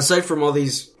 And aside from all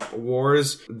these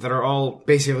wars that are all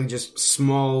basically just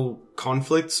small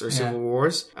conflicts or civil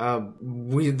wars,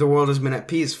 the world has been at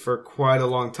peace for quite a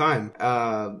long time.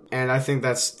 And I think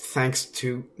that's thanks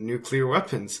to nuclear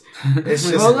weapons. It's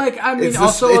just,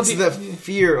 it's the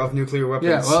fear of nuclear weapons.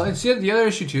 Yeah, well, it's the other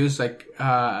issue too is like,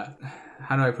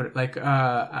 how do I put it? Like,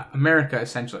 America,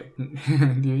 essentially.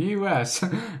 The U.S.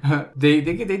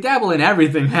 they dabble in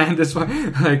everything, man. This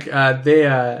one, like, when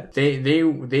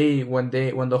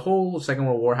the whole Second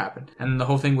World War happened and the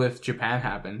whole thing with Japan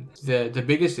happened, the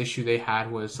biggest issue they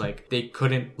had was, like, they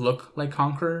couldn't look like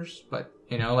conquerors, but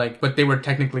they were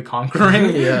technically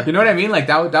conquering. Yeah. You know what I mean? Like,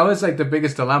 that was, like, the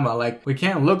biggest dilemma. Like, we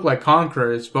can't look like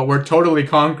conquerors, but we're totally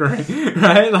conquering,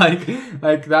 right? Like,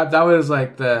 that was,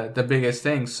 like, the biggest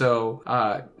thing. So,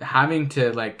 having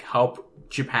to, like, help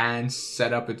Japan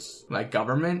set up its like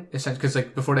government, essentially, because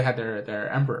like before they had their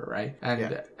emperor, right?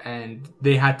 And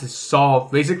they had to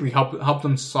basically help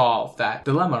them solve that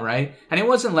dilemma, right? And it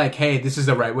wasn't like, hey, this is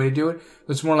the right way to do it.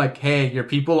 It's more like, hey, your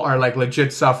people are like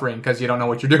legit suffering because you don't know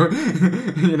what you're doing.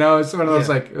 It's one of those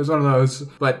it was one of those.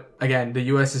 But again, the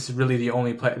U.S. is really the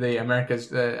only place.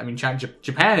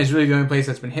 Japan is really the only place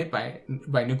that's been hit by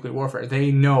nuclear warfare.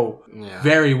 They know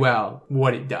very well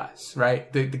what it does,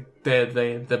 right?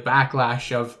 the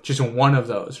backlash of just one of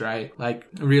those, right? Like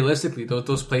realistically,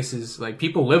 those places, like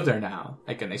people live there now,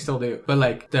 like, and they still do. But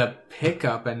like the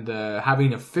pickup and the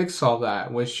having to fix all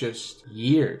that was just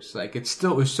years. Like it's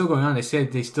still going on. They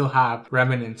said they still have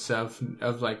remnants of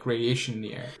like radiation in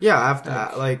the air. Yeah,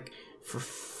 after like for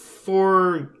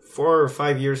 4 or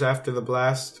 5 years after the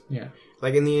blast. Yeah.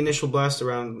 Like in the initial blast,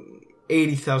 around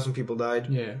 80,000 people died.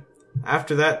 Yeah.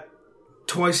 After that,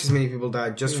 twice as many people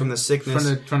died just from the sickness.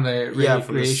 From the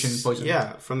radiation poisoning.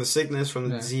 Yeah, from the sickness, from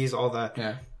the disease, all that.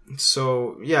 Yeah.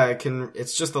 So yeah,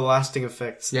 it's just the lasting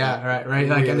effects. Yeah, right.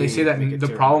 Like, really, and they say that the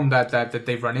terrible. problem that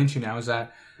they've run into now is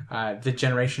that the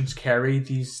generations carry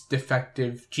these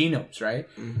defective genomes, right?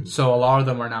 Mm-hmm. So a lot of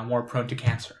them are now more prone to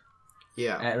cancer.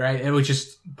 Yeah. Right? Which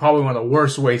is probably one of the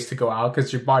worst ways to go out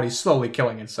because your body's slowly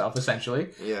killing itself, essentially.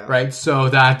 Yeah. Right? So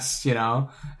that's,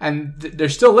 and they're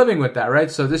still living with that,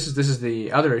 right? So this is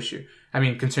the other issue. I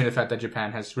mean, considering the fact that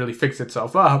Japan has really fixed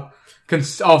itself up,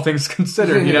 all things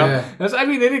considered, Yeah. I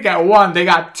mean, they didn't get one, they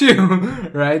got two,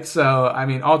 right? So, I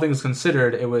mean, all things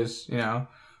considered, it was,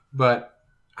 but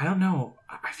I don't know.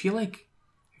 I feel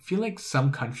like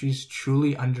some countries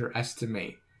truly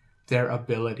underestimate their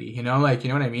ability, you know what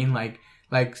I mean?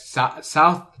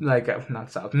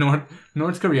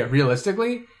 North Korea,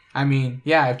 realistically, I mean,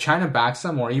 yeah, if China backs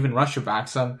them or even Russia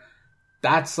backs them,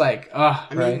 that's like,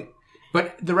 right?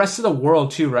 But the rest of the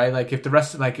world too, right? Like if the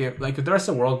rest of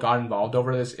the world got involved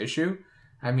over this issue,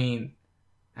 I mean,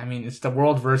 it's the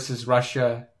world versus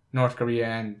Russia, North Korea,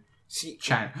 and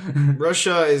China.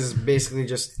 Russia is basically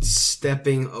just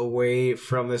stepping away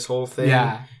from this whole thing.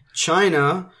 Yeah.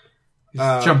 China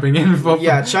jumping in.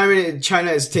 Yeah,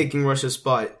 China is taking Russia's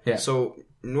spot. Yeah. So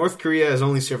North Korea is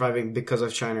only surviving because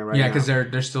of China right now. Yeah, because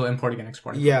they're still importing and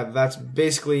exporting. Yeah, that's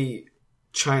basically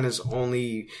China's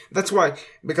only. That's why,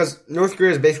 because North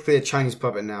Korea is basically a Chinese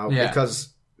puppet now. Yeah.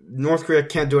 Because North Korea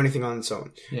can't do anything on its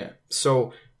own. Yeah.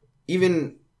 So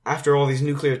even after all these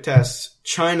nuclear tests,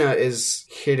 China is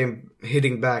hitting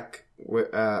back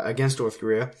against North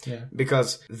Korea. Yeah.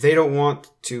 Because they don't want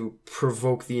to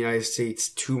provoke the United States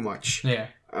too much. Yeah.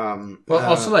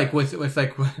 Also like with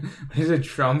like what is it,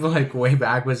 Trump like way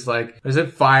back was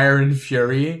it Fire and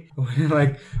Fury? we're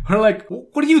like,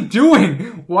 what are you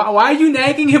doing? Why are you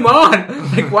nagging him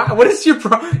on? Like, what is your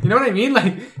you know what I mean?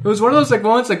 Like, it was one of those like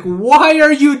moments like, why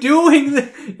are you doing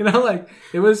this? Like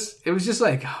it was just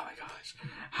like, oh my gosh,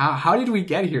 how did we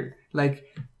get here? Like,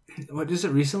 what is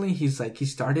it recently? He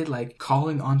started like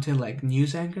calling onto like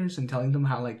news anchors and telling them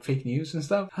how like fake news and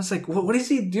stuff. I was like, what is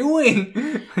he doing?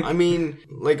 I mean,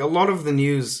 like a lot of the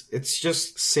news, it's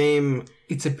just same.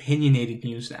 It's opinionated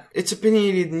news now. It's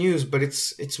opinionated news, but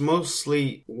it's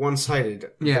mostly one-sided.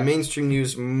 Yeah. The mainstream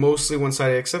news mostly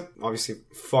one-sided, except obviously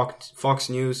Fox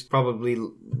News, probably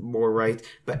more right.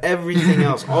 But everything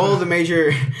else, all the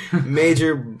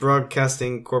major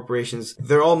broadcasting corporations,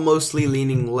 they're all mostly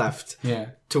leaning left. Yeah.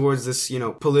 Towards this,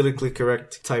 politically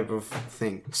correct type of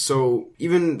thing. So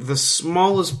even the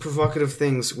smallest provocative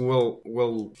things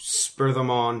will spur them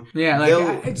on. Yeah,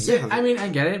 I mean, I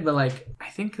get it, but like, I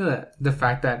think the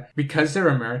fact that because they're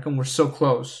American, we're so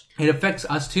close, it affects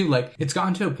us too. Like, it's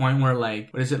gotten to a point where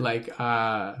like, what is it like?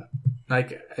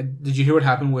 Did you hear what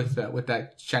happened with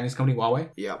that Chinese company Huawei?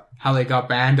 Yeah. How they got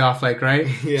banned off, like, right?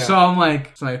 Yeah. So I'm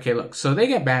like, okay, look, so they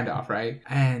get banned off, right?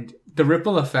 And the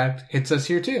ripple effect hits us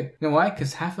here too. You know why?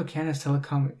 Because half of Canada's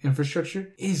telecom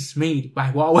infrastructure is made by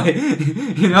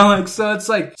Huawei. So it's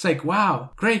like,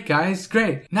 wow, great guys,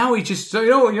 great. Now we just, so you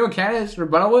know what Canada's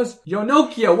rebuttal was? Yo,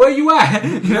 Nokia, where you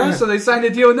at? So they signed a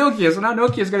deal with Nokia, so now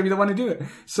Nokia's gonna be the one to do it.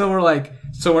 So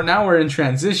we're in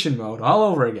transition mode all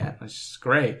over again, which is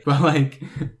great. But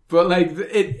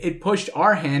it pushed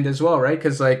our hand as well, right?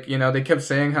 Because they kept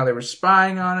saying how they were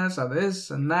spying on us, how this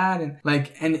and that, and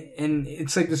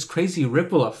it's like this crazy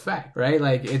ripple effect, right?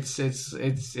 Like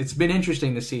it's been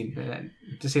interesting to see,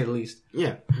 to say the least.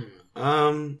 Yeah.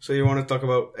 So you want to talk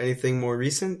about anything more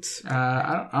recent?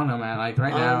 I don't know, man. Like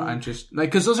right now, I'm just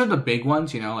like, because those are the big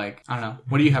ones, like I don't know.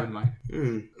 What do you have in mind?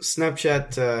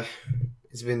 Snapchat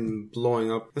has been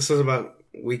blowing up. This was about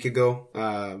week ago,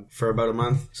 for about a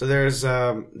month. So there's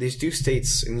these two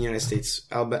states in the United States,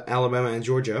 Alabama and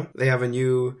Georgia. They have a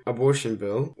new abortion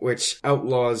bill which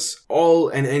outlaws all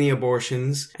and any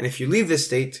abortions, and if you leave this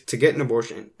state to get an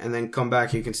abortion and then come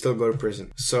back, you can still go to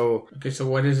prison. So okay, so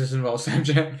what does this involve?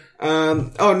 Snapchat?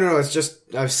 No, it's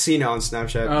just I've seen it on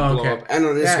Snapchat blow up, and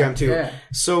on Instagram too. Yeah.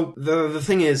 So the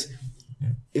thing is,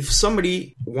 if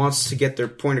somebody wants to get their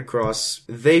point across,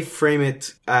 they frame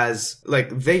it as, like,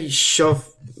 they shove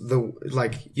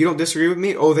you don't disagree with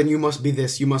me? Oh, then you must be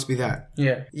this, you must be that.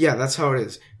 Yeah. Yeah, that's how it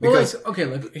is. Because,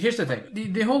 look, here's the thing.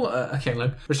 The whole,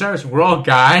 look, for starters, we're all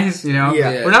guys, you know?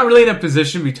 Yeah. We're not really in a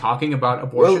position to be talking about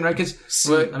abortion, right? Because,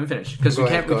 let me finish. Because we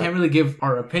can't really give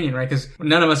our opinion, right? Because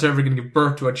none of us are ever going to give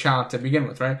birth to a child to begin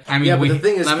with, right? I mean, but the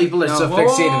thing is, people are so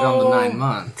fixated on the 9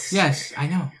 months. Yes, I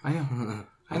know. I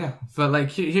know. But,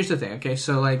 like, here's the thing, okay?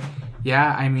 So, like,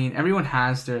 yeah, I mean, everyone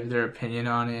has their opinion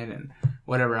on it and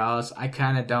whatever else. I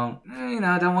kind of don't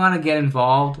want to get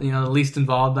involved. You know, the least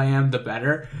involved I am, the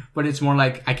better. But it's more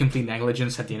like I complete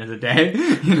negligence at the end of the day.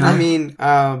 You know? I mean,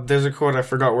 there's a quote, I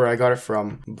forgot where I got it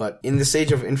from, but in this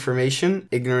age of information,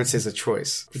 ignorance is a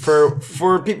choice.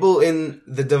 For people in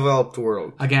the developed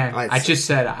world. Again, I just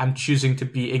said I'm choosing to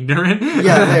be ignorant.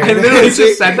 Yeah, I literally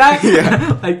just said that.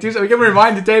 Yeah. Like, we can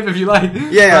rewind the tape if you like.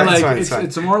 Yeah, but, like, it's fine.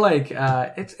 It's more like,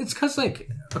 it's cause, like,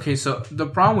 okay, so the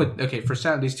problem with, for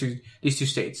example, these two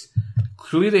states,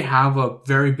 clearly they have a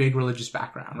very big religious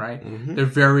background, right? Mm-hmm. They're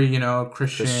very,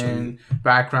 Christian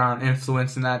background,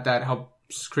 influence, and that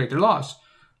helps create their laws.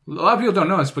 A lot of people don't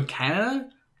know this, but Canada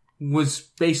was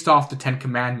based off the 10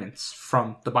 Commandments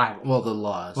from the Bible. Well, the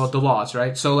laws,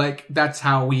 right? So, like, that's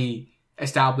how we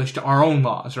established our own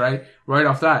laws, right? Right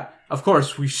off that. Of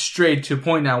course, we strayed to a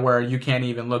point now where you can't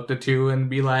even look the two and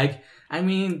be like, I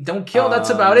mean, don't kill. That's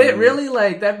about it, really.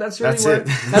 Like that's really it.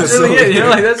 That's really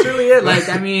it. That's really it. Like,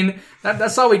 I mean,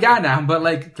 that's all we got now. But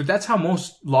like, that's how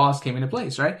most laws came into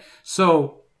place, right?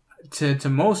 So, to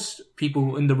most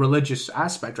people in the religious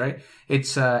aspect, right,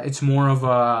 it's more of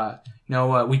a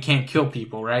we can't kill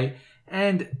people, right?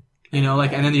 And and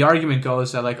then the argument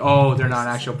goes that, like, oh, they're not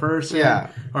an actual person,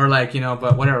 yeah, or like,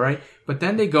 but whatever, right? But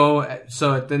then they go,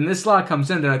 so then this law comes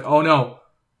in, they're like, oh no,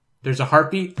 there's a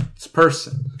heartbeat, it's a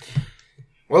person.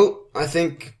 Well, I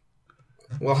think.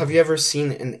 Well, have you ever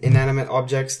seen an inanimate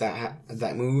objects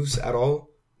that moves at all,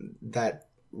 that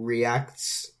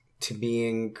reacts to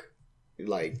being,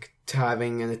 like, to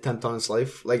having an attempt on its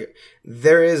life? Like,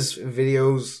 there are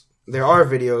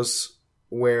videos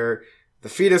where the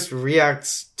fetus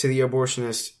reacts to the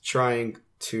abortionist trying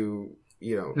to,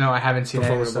 No, I haven't seen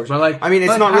any stuff, but like, I mean,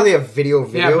 it's not really a video.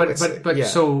 Yeah, but yeah.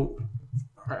 So,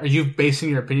 are you basing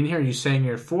your opinion here? Are you saying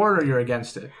you're for it or you're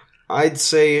against it? I'd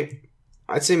say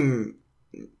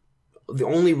the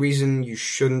only reason you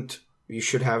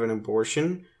should have an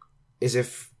abortion is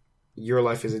if your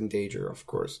life is in danger, of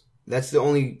course. That's the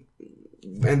only,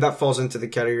 and that falls into the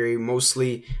category,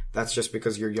 mostly that's just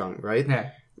because you're young, right?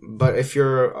 Yeah. But if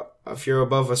you're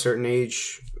above a certain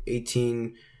age,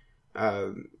 18,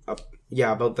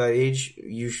 about that age,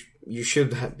 you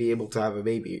should be able to have a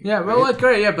baby. Yeah, well, right? Like,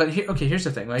 great, yeah, but here's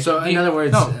the thing. Like, so in other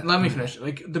words, no, let me finish.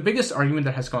 Like, the biggest argument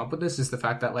that has come up with this is the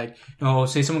fact that, like,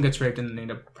 say someone gets raped and they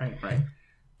end up pregnant, right?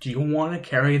 Do you want to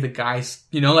carry the guy's,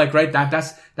 right?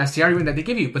 That's the argument that they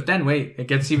give you. But then wait, it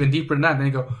gets even deeper than that. Then they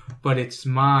go, but it's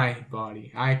my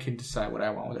body. I can decide what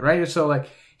I want with it, right? So, like,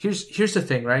 here's the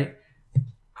thing, right?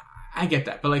 I get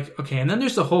that, but, like, okay, and then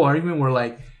there's the whole argument where,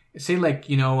 like, say, like,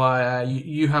 you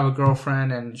have a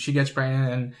girlfriend and she gets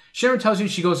pregnant and she never tells you,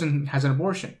 she goes and has an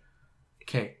abortion.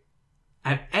 Okay.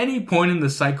 At any point in the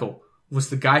cycle, was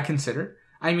the guy considered?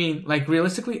 I mean, like,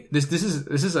 realistically, this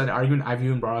is an argument I've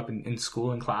even brought up in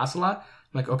school and class a lot.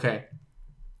 I'm like, okay,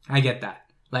 I get that.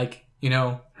 Like,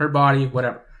 her body,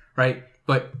 whatever, right?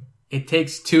 But it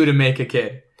takes two to make a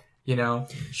kid.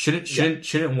 Shouldn't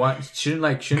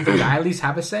the guy at least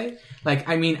have a say? Like,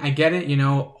 I mean, I get it,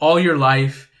 all your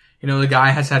life, the guy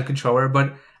has had control over it,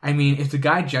 but I mean, if the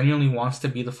guy genuinely wants to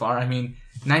be the father, I mean,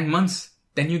 9 months,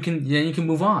 then you can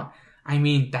move on. I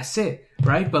mean, that's it,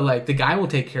 right? But like, the guy will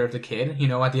take care of the kid, at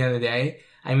the end of the day.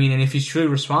 I mean, and if he's truly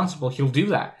responsible, he'll do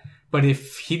that. But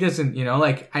if he doesn't,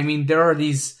 I mean, there are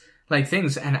these, like,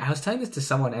 things, and I was telling this to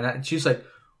someone, and she's like,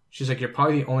 you're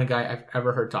probably the only guy I've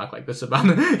ever heard talk like this about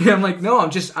me. And I'm like, no,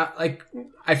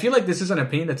 I feel like this is an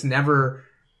opinion that's never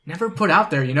put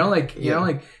out there, like,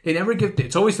 they never give,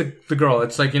 it's always the girl.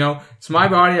 It's like, it's my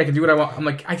body, I can do what I want. I'm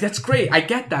like, that's great, I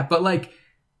get that, but like,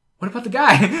 what about the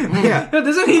guy? Yeah.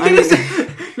 Doesn't he get this?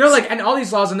 And all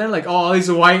these laws, and then like, oh, he's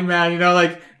a white man,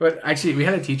 but actually, we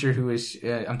had a teacher who was,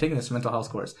 I'm taking this mental health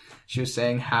course. She was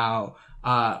saying how,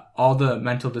 all the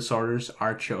mental disorders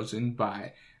are chosen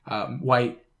by,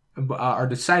 are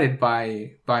decided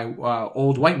by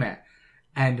old white man.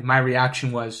 And my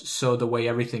reaction was, so the way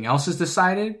everything else is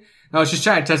decided? And I was just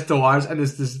trying to test the waters, and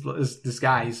this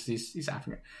guy, he's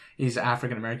African. He's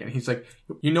African American. He's like,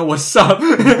 what's up?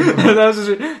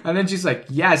 And then she's like,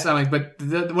 yes. I'm like, but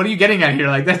what are you getting at here?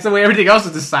 Like, that's the way everything else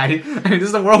is decided. I mean, this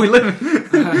is the world we live in.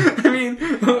 I mean,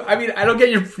 I mean, I don't get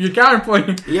your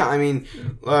counterpoint. Yeah, I mean,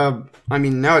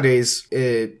 nowadays,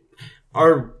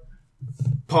 our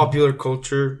popular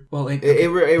culture, Well, it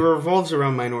revolves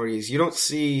around minorities. You don't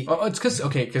see. Oh, it's because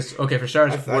for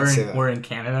starters, we're in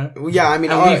Canada. Yeah, I mean,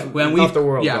 not the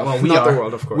world. Yeah, well, not the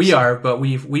world, of course. We are, but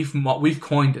we've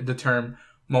coined the term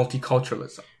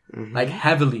multiculturalism. Like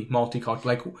heavily multicultural,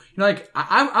 like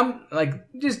I'm like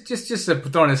just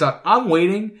throwing this out. I'm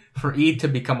waiting for Eid to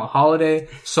become a holiday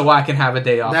so I can have a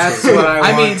day off. That's what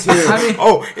I want too.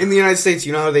 Oh, in the United States,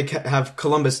 you know how they have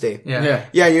Columbus Day? Yeah.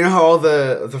 You know how all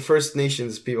the First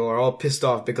Nations people are all pissed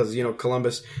off because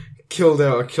Columbus killed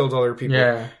other people.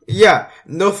 Yeah.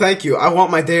 No, thank you. I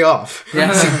want my day off. Yeah.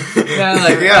 That's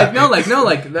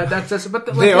but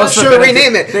they also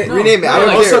rename it. Rename it. I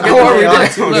don't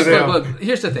care. Look.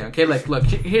 Here's the thing. Okay, look.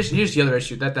 Here's the other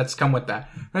issue that's come with that.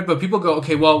 Right, but people go,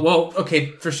 okay, well, okay.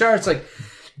 For sure, it's like,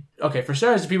 okay, for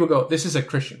starters, people go, this is a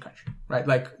Christian country, right?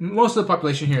 Like most of the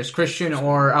population here is Christian,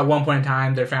 or at one point in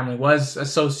time, their family was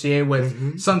associated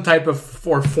with some type of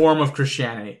or form of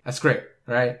Christianity. That's great,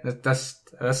 right? That's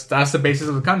the basis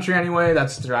of the country anyway.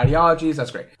 That's their ideologies.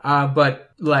 That's great. But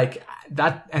like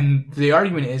that, and the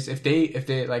argument is if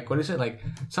they like, what is it? Like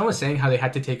someone was saying how they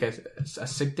had to take a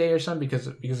sick day or something because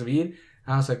of Eid.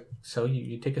 And I was like, so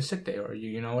you take a sick day or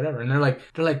you whatever. And they're like,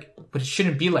 but it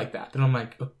shouldn't be like that. And I'm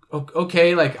like,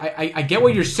 okay, like I get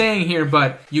what you're saying here,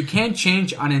 but you can't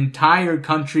change an entire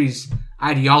country's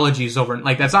ideologies over,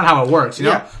 like that's not how it works, you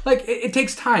know? Yeah. Like it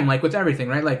takes time, like with everything,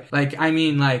 right? Like I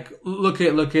mean, like look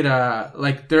at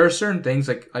like there are certain things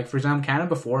like for example, Canada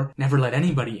before never let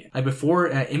anybody in. Like before,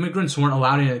 immigrants weren't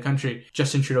allowed into the country.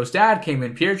 Justin Trudeau's dad came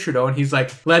in, Pierre Trudeau, and he's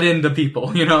like, let in the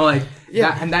people, like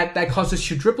that caused this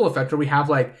huge ripple effect where we have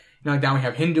like now we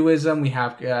have Hinduism, we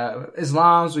have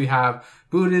Islams, we have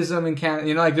Buddhism in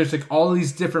Canada, like there's like all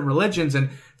these different religions and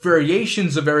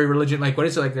variations of every religion. Like what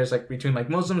is it like? There's like between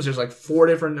like Muslims, there's like 4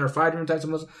 different or 5 different types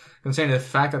of Muslims. Considering the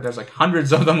fact that there's like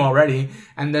hundreds of them already,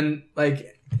 and then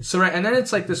like so right, and then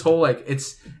it's like this whole like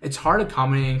it's hard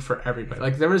accommodating for everybody.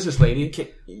 Like there was this lady,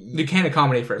 you can't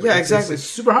accommodate for everybody. Yeah, exactly. It's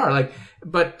super hard. Like,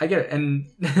 but I get it, and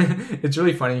it's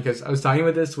really funny because I was talking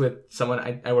with this with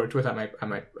someone I worked with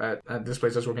at this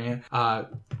place I was working at.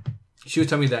 She would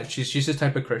tell me that she's this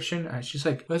type of Christian. She's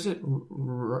like, what is it,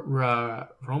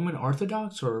 Roman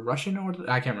Orthodox or Russian Orthodox?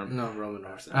 I can't remember. No, Roman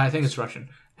Orthodox. I think it's Russian.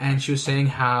 And she was saying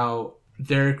how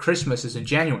their Christmas is in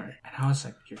January. And I was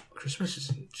like, your Christmas is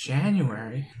in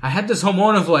January? I had this whole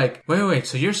moment of like, wait,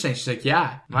 so you're saying? She's like,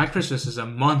 yeah, my Christmas is a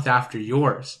month after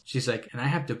yours. She's like, and I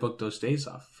have to book those days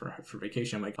off for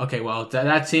vacation. I'm like, okay, well,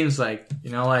 that seems like,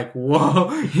 like, whoa,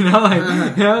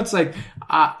 it's like,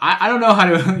 I don't know how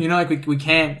to, like we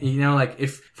can't, like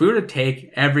if we were to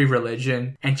take every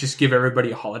religion and just give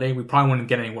everybody a holiday, we probably wouldn't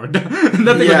get any work done.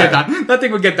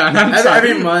 Nothing would get done.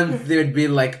 Every month there would be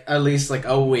like at least like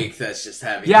a week that's just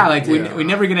having. Yeah, like we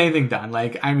never get anything done.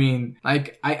 Like I mean,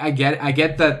 like I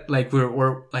get that. Like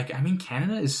we're like I mean,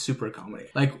 Canada is super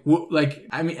accommodating. Like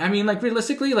I mean, like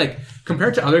realistically, like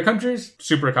compared to other countries,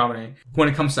 super accommodating when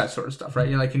it comes to that sort of stuff, right?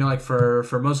 Like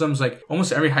for Muslims, like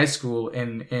almost every high school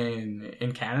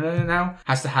in Canada now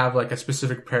has to have like a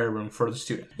specific prayer room for the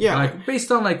student. Yeah, like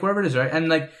based on like wherever it is, right? And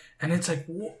it's like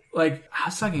I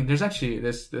was talking. There's actually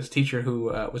this teacher who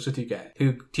was with you guys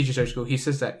who teaches our school. He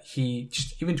says that he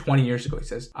just even 20 years ago he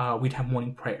says we'd have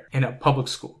morning prayer in a public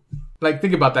school. Like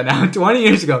think about that now. 20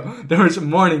 years ago there was a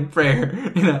morning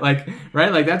prayer. Like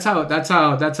right. Like that's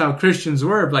how Christians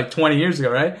were like 20 years ago,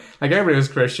 right? Like everybody was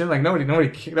Christian. Like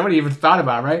nobody even thought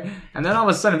about it, right? And then all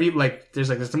of a sudden people like there's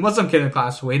like this Muslim kid in the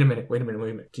class. Wait a minute.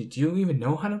 Do you even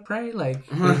know how to pray? Like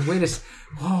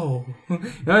whoa.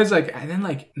 It's like and then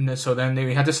like so then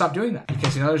we had to stop doing that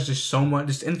because there's just so much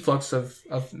just influx of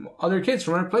other kids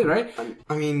from our place, right?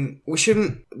 I mean we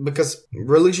shouldn't, because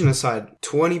religion aside,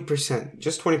 20%,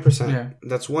 just 20%. Yeah.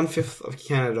 That's 1/5 of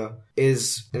Canada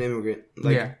is an immigrant,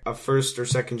 like a first or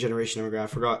second generation immigrant. I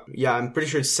forgot. Yeah, I'm pretty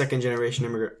sure it's second generation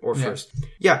immigrant or first.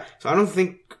 Yeah, so I don't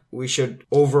think we should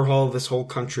overhaul this whole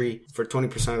country for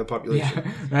 20% of the population.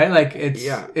 Yeah, right? Like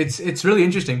it's really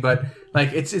interesting, but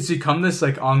like it's become this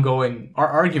like ongoing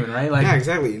argument, right? Like yeah,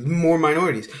 exactly. More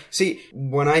minorities. See,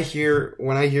 when I hear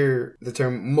the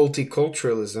term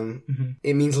multiculturalism,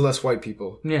 it means less white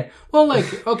people. Yeah. Well,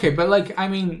 like okay, but like I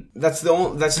mean, that's the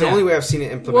only way I've seen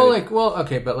it implemented.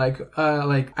 Okay, but like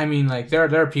I mean, like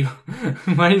there are people.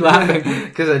 Why are you laughing?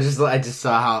 Because I just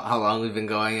saw how long we've been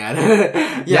going at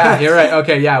it. Yeah, you're right.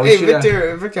 Okay, yeah.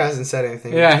 Victor hasn't said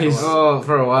anything. Yeah, he's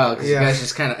for a while. Because you guys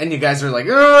just kind of, and you guys are like,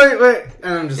 oh wait,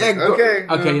 and I'm just like, okay.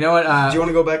 Okay, you know what? Do you want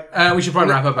to go back? We should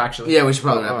probably wrap up. Actually, yeah, we should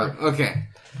probably wrap up. Okay.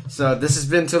 So this has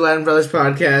been Two Latin Brothers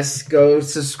Podcast. Go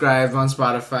subscribe on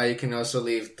Spotify. You can also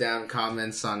leave down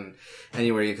comments on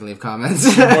anywhere you can leave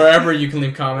comments. Wherever you can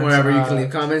leave comments. Wherever you can leave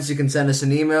comments. You can send us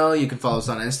an email. You can follow us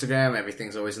on Instagram.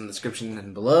 Everything's always in the description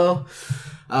and below.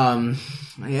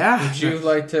 Yeah. Would you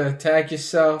like to tag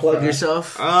yourself? Plug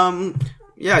yourself.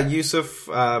 Yeah, Yusuf.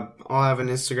 I'll have an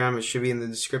Instagram. It should be in the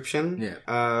description.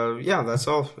 Yeah. Yeah, that's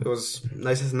all. It was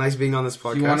nice being on this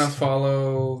podcast. If you want to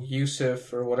follow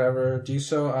Yusuf or whatever, do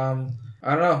so.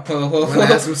 I don't know. Want to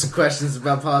ask him some questions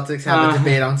about politics? Have a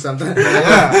debate on something?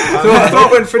 Yeah, I'm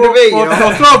open for debate. You know?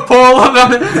 We'll throw a poll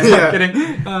on it. Yeah. I'm kidding.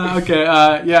 Okay.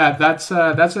 Yeah. That's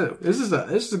it. This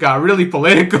has got really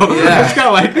political. Yeah. It's kind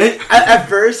of like. At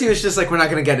first, he was just like, "We're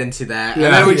not going to get into that." Yeah.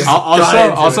 And then we just got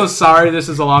into also it. sorry. This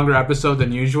is a longer episode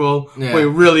than usual. Yeah. We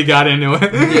really got into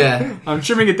it. Yeah. I'm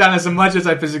trimming it down as much as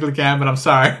I physically can, but I'm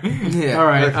sorry. Yeah. All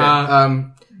right.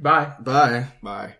 Okay. Bye. Bye. Bye.